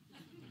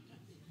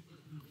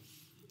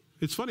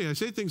 It's funny, I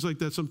say things like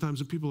that sometimes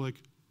and people are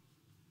like,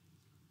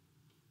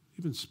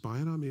 you've been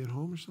spying on me at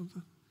home or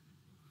something?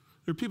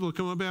 There are people that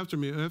come up after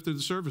me after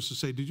the service and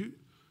say, did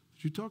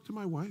you talk to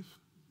my wife?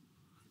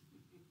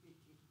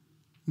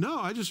 No,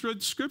 I just read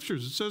the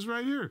scriptures. It says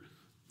right here,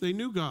 they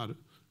knew God,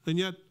 and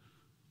yet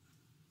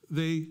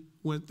they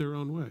went their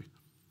own way.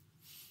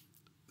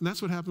 And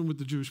that's what happened with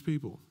the Jewish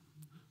people,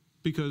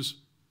 because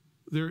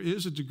there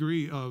is a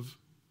degree of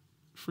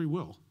free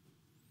will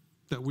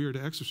that we are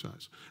to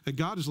exercise. And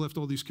God has left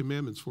all these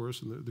commandments for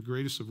us, and the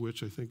greatest of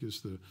which I think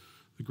is the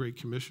Great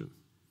Commission,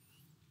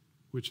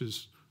 which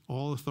is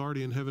all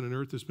authority in heaven and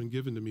earth has been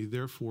given to me,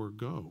 therefore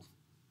go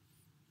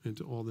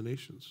into all the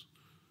nations.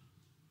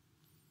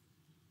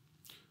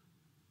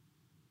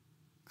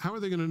 How are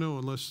they going to know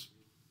unless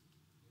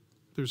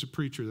there's a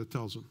preacher that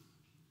tells them?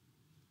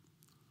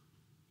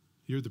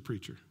 You're the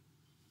preacher.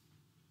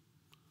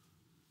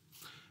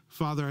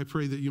 Father, I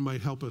pray that you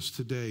might help us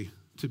today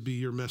to be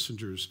your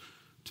messengers,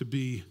 to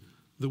be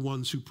the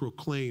ones who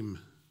proclaim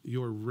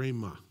your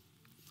rhema,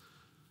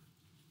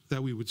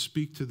 that we would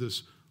speak to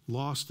this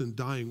lost and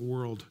dying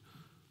world,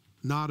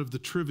 not of the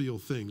trivial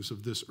things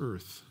of this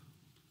earth,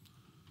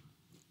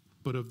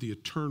 but of the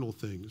eternal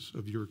things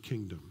of your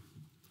kingdom.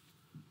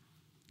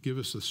 Give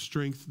us the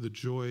strength, the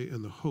joy,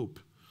 and the hope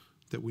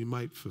that we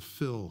might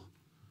fulfill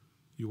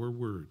your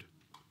word.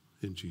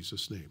 In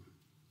Jesus' name,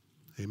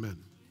 amen.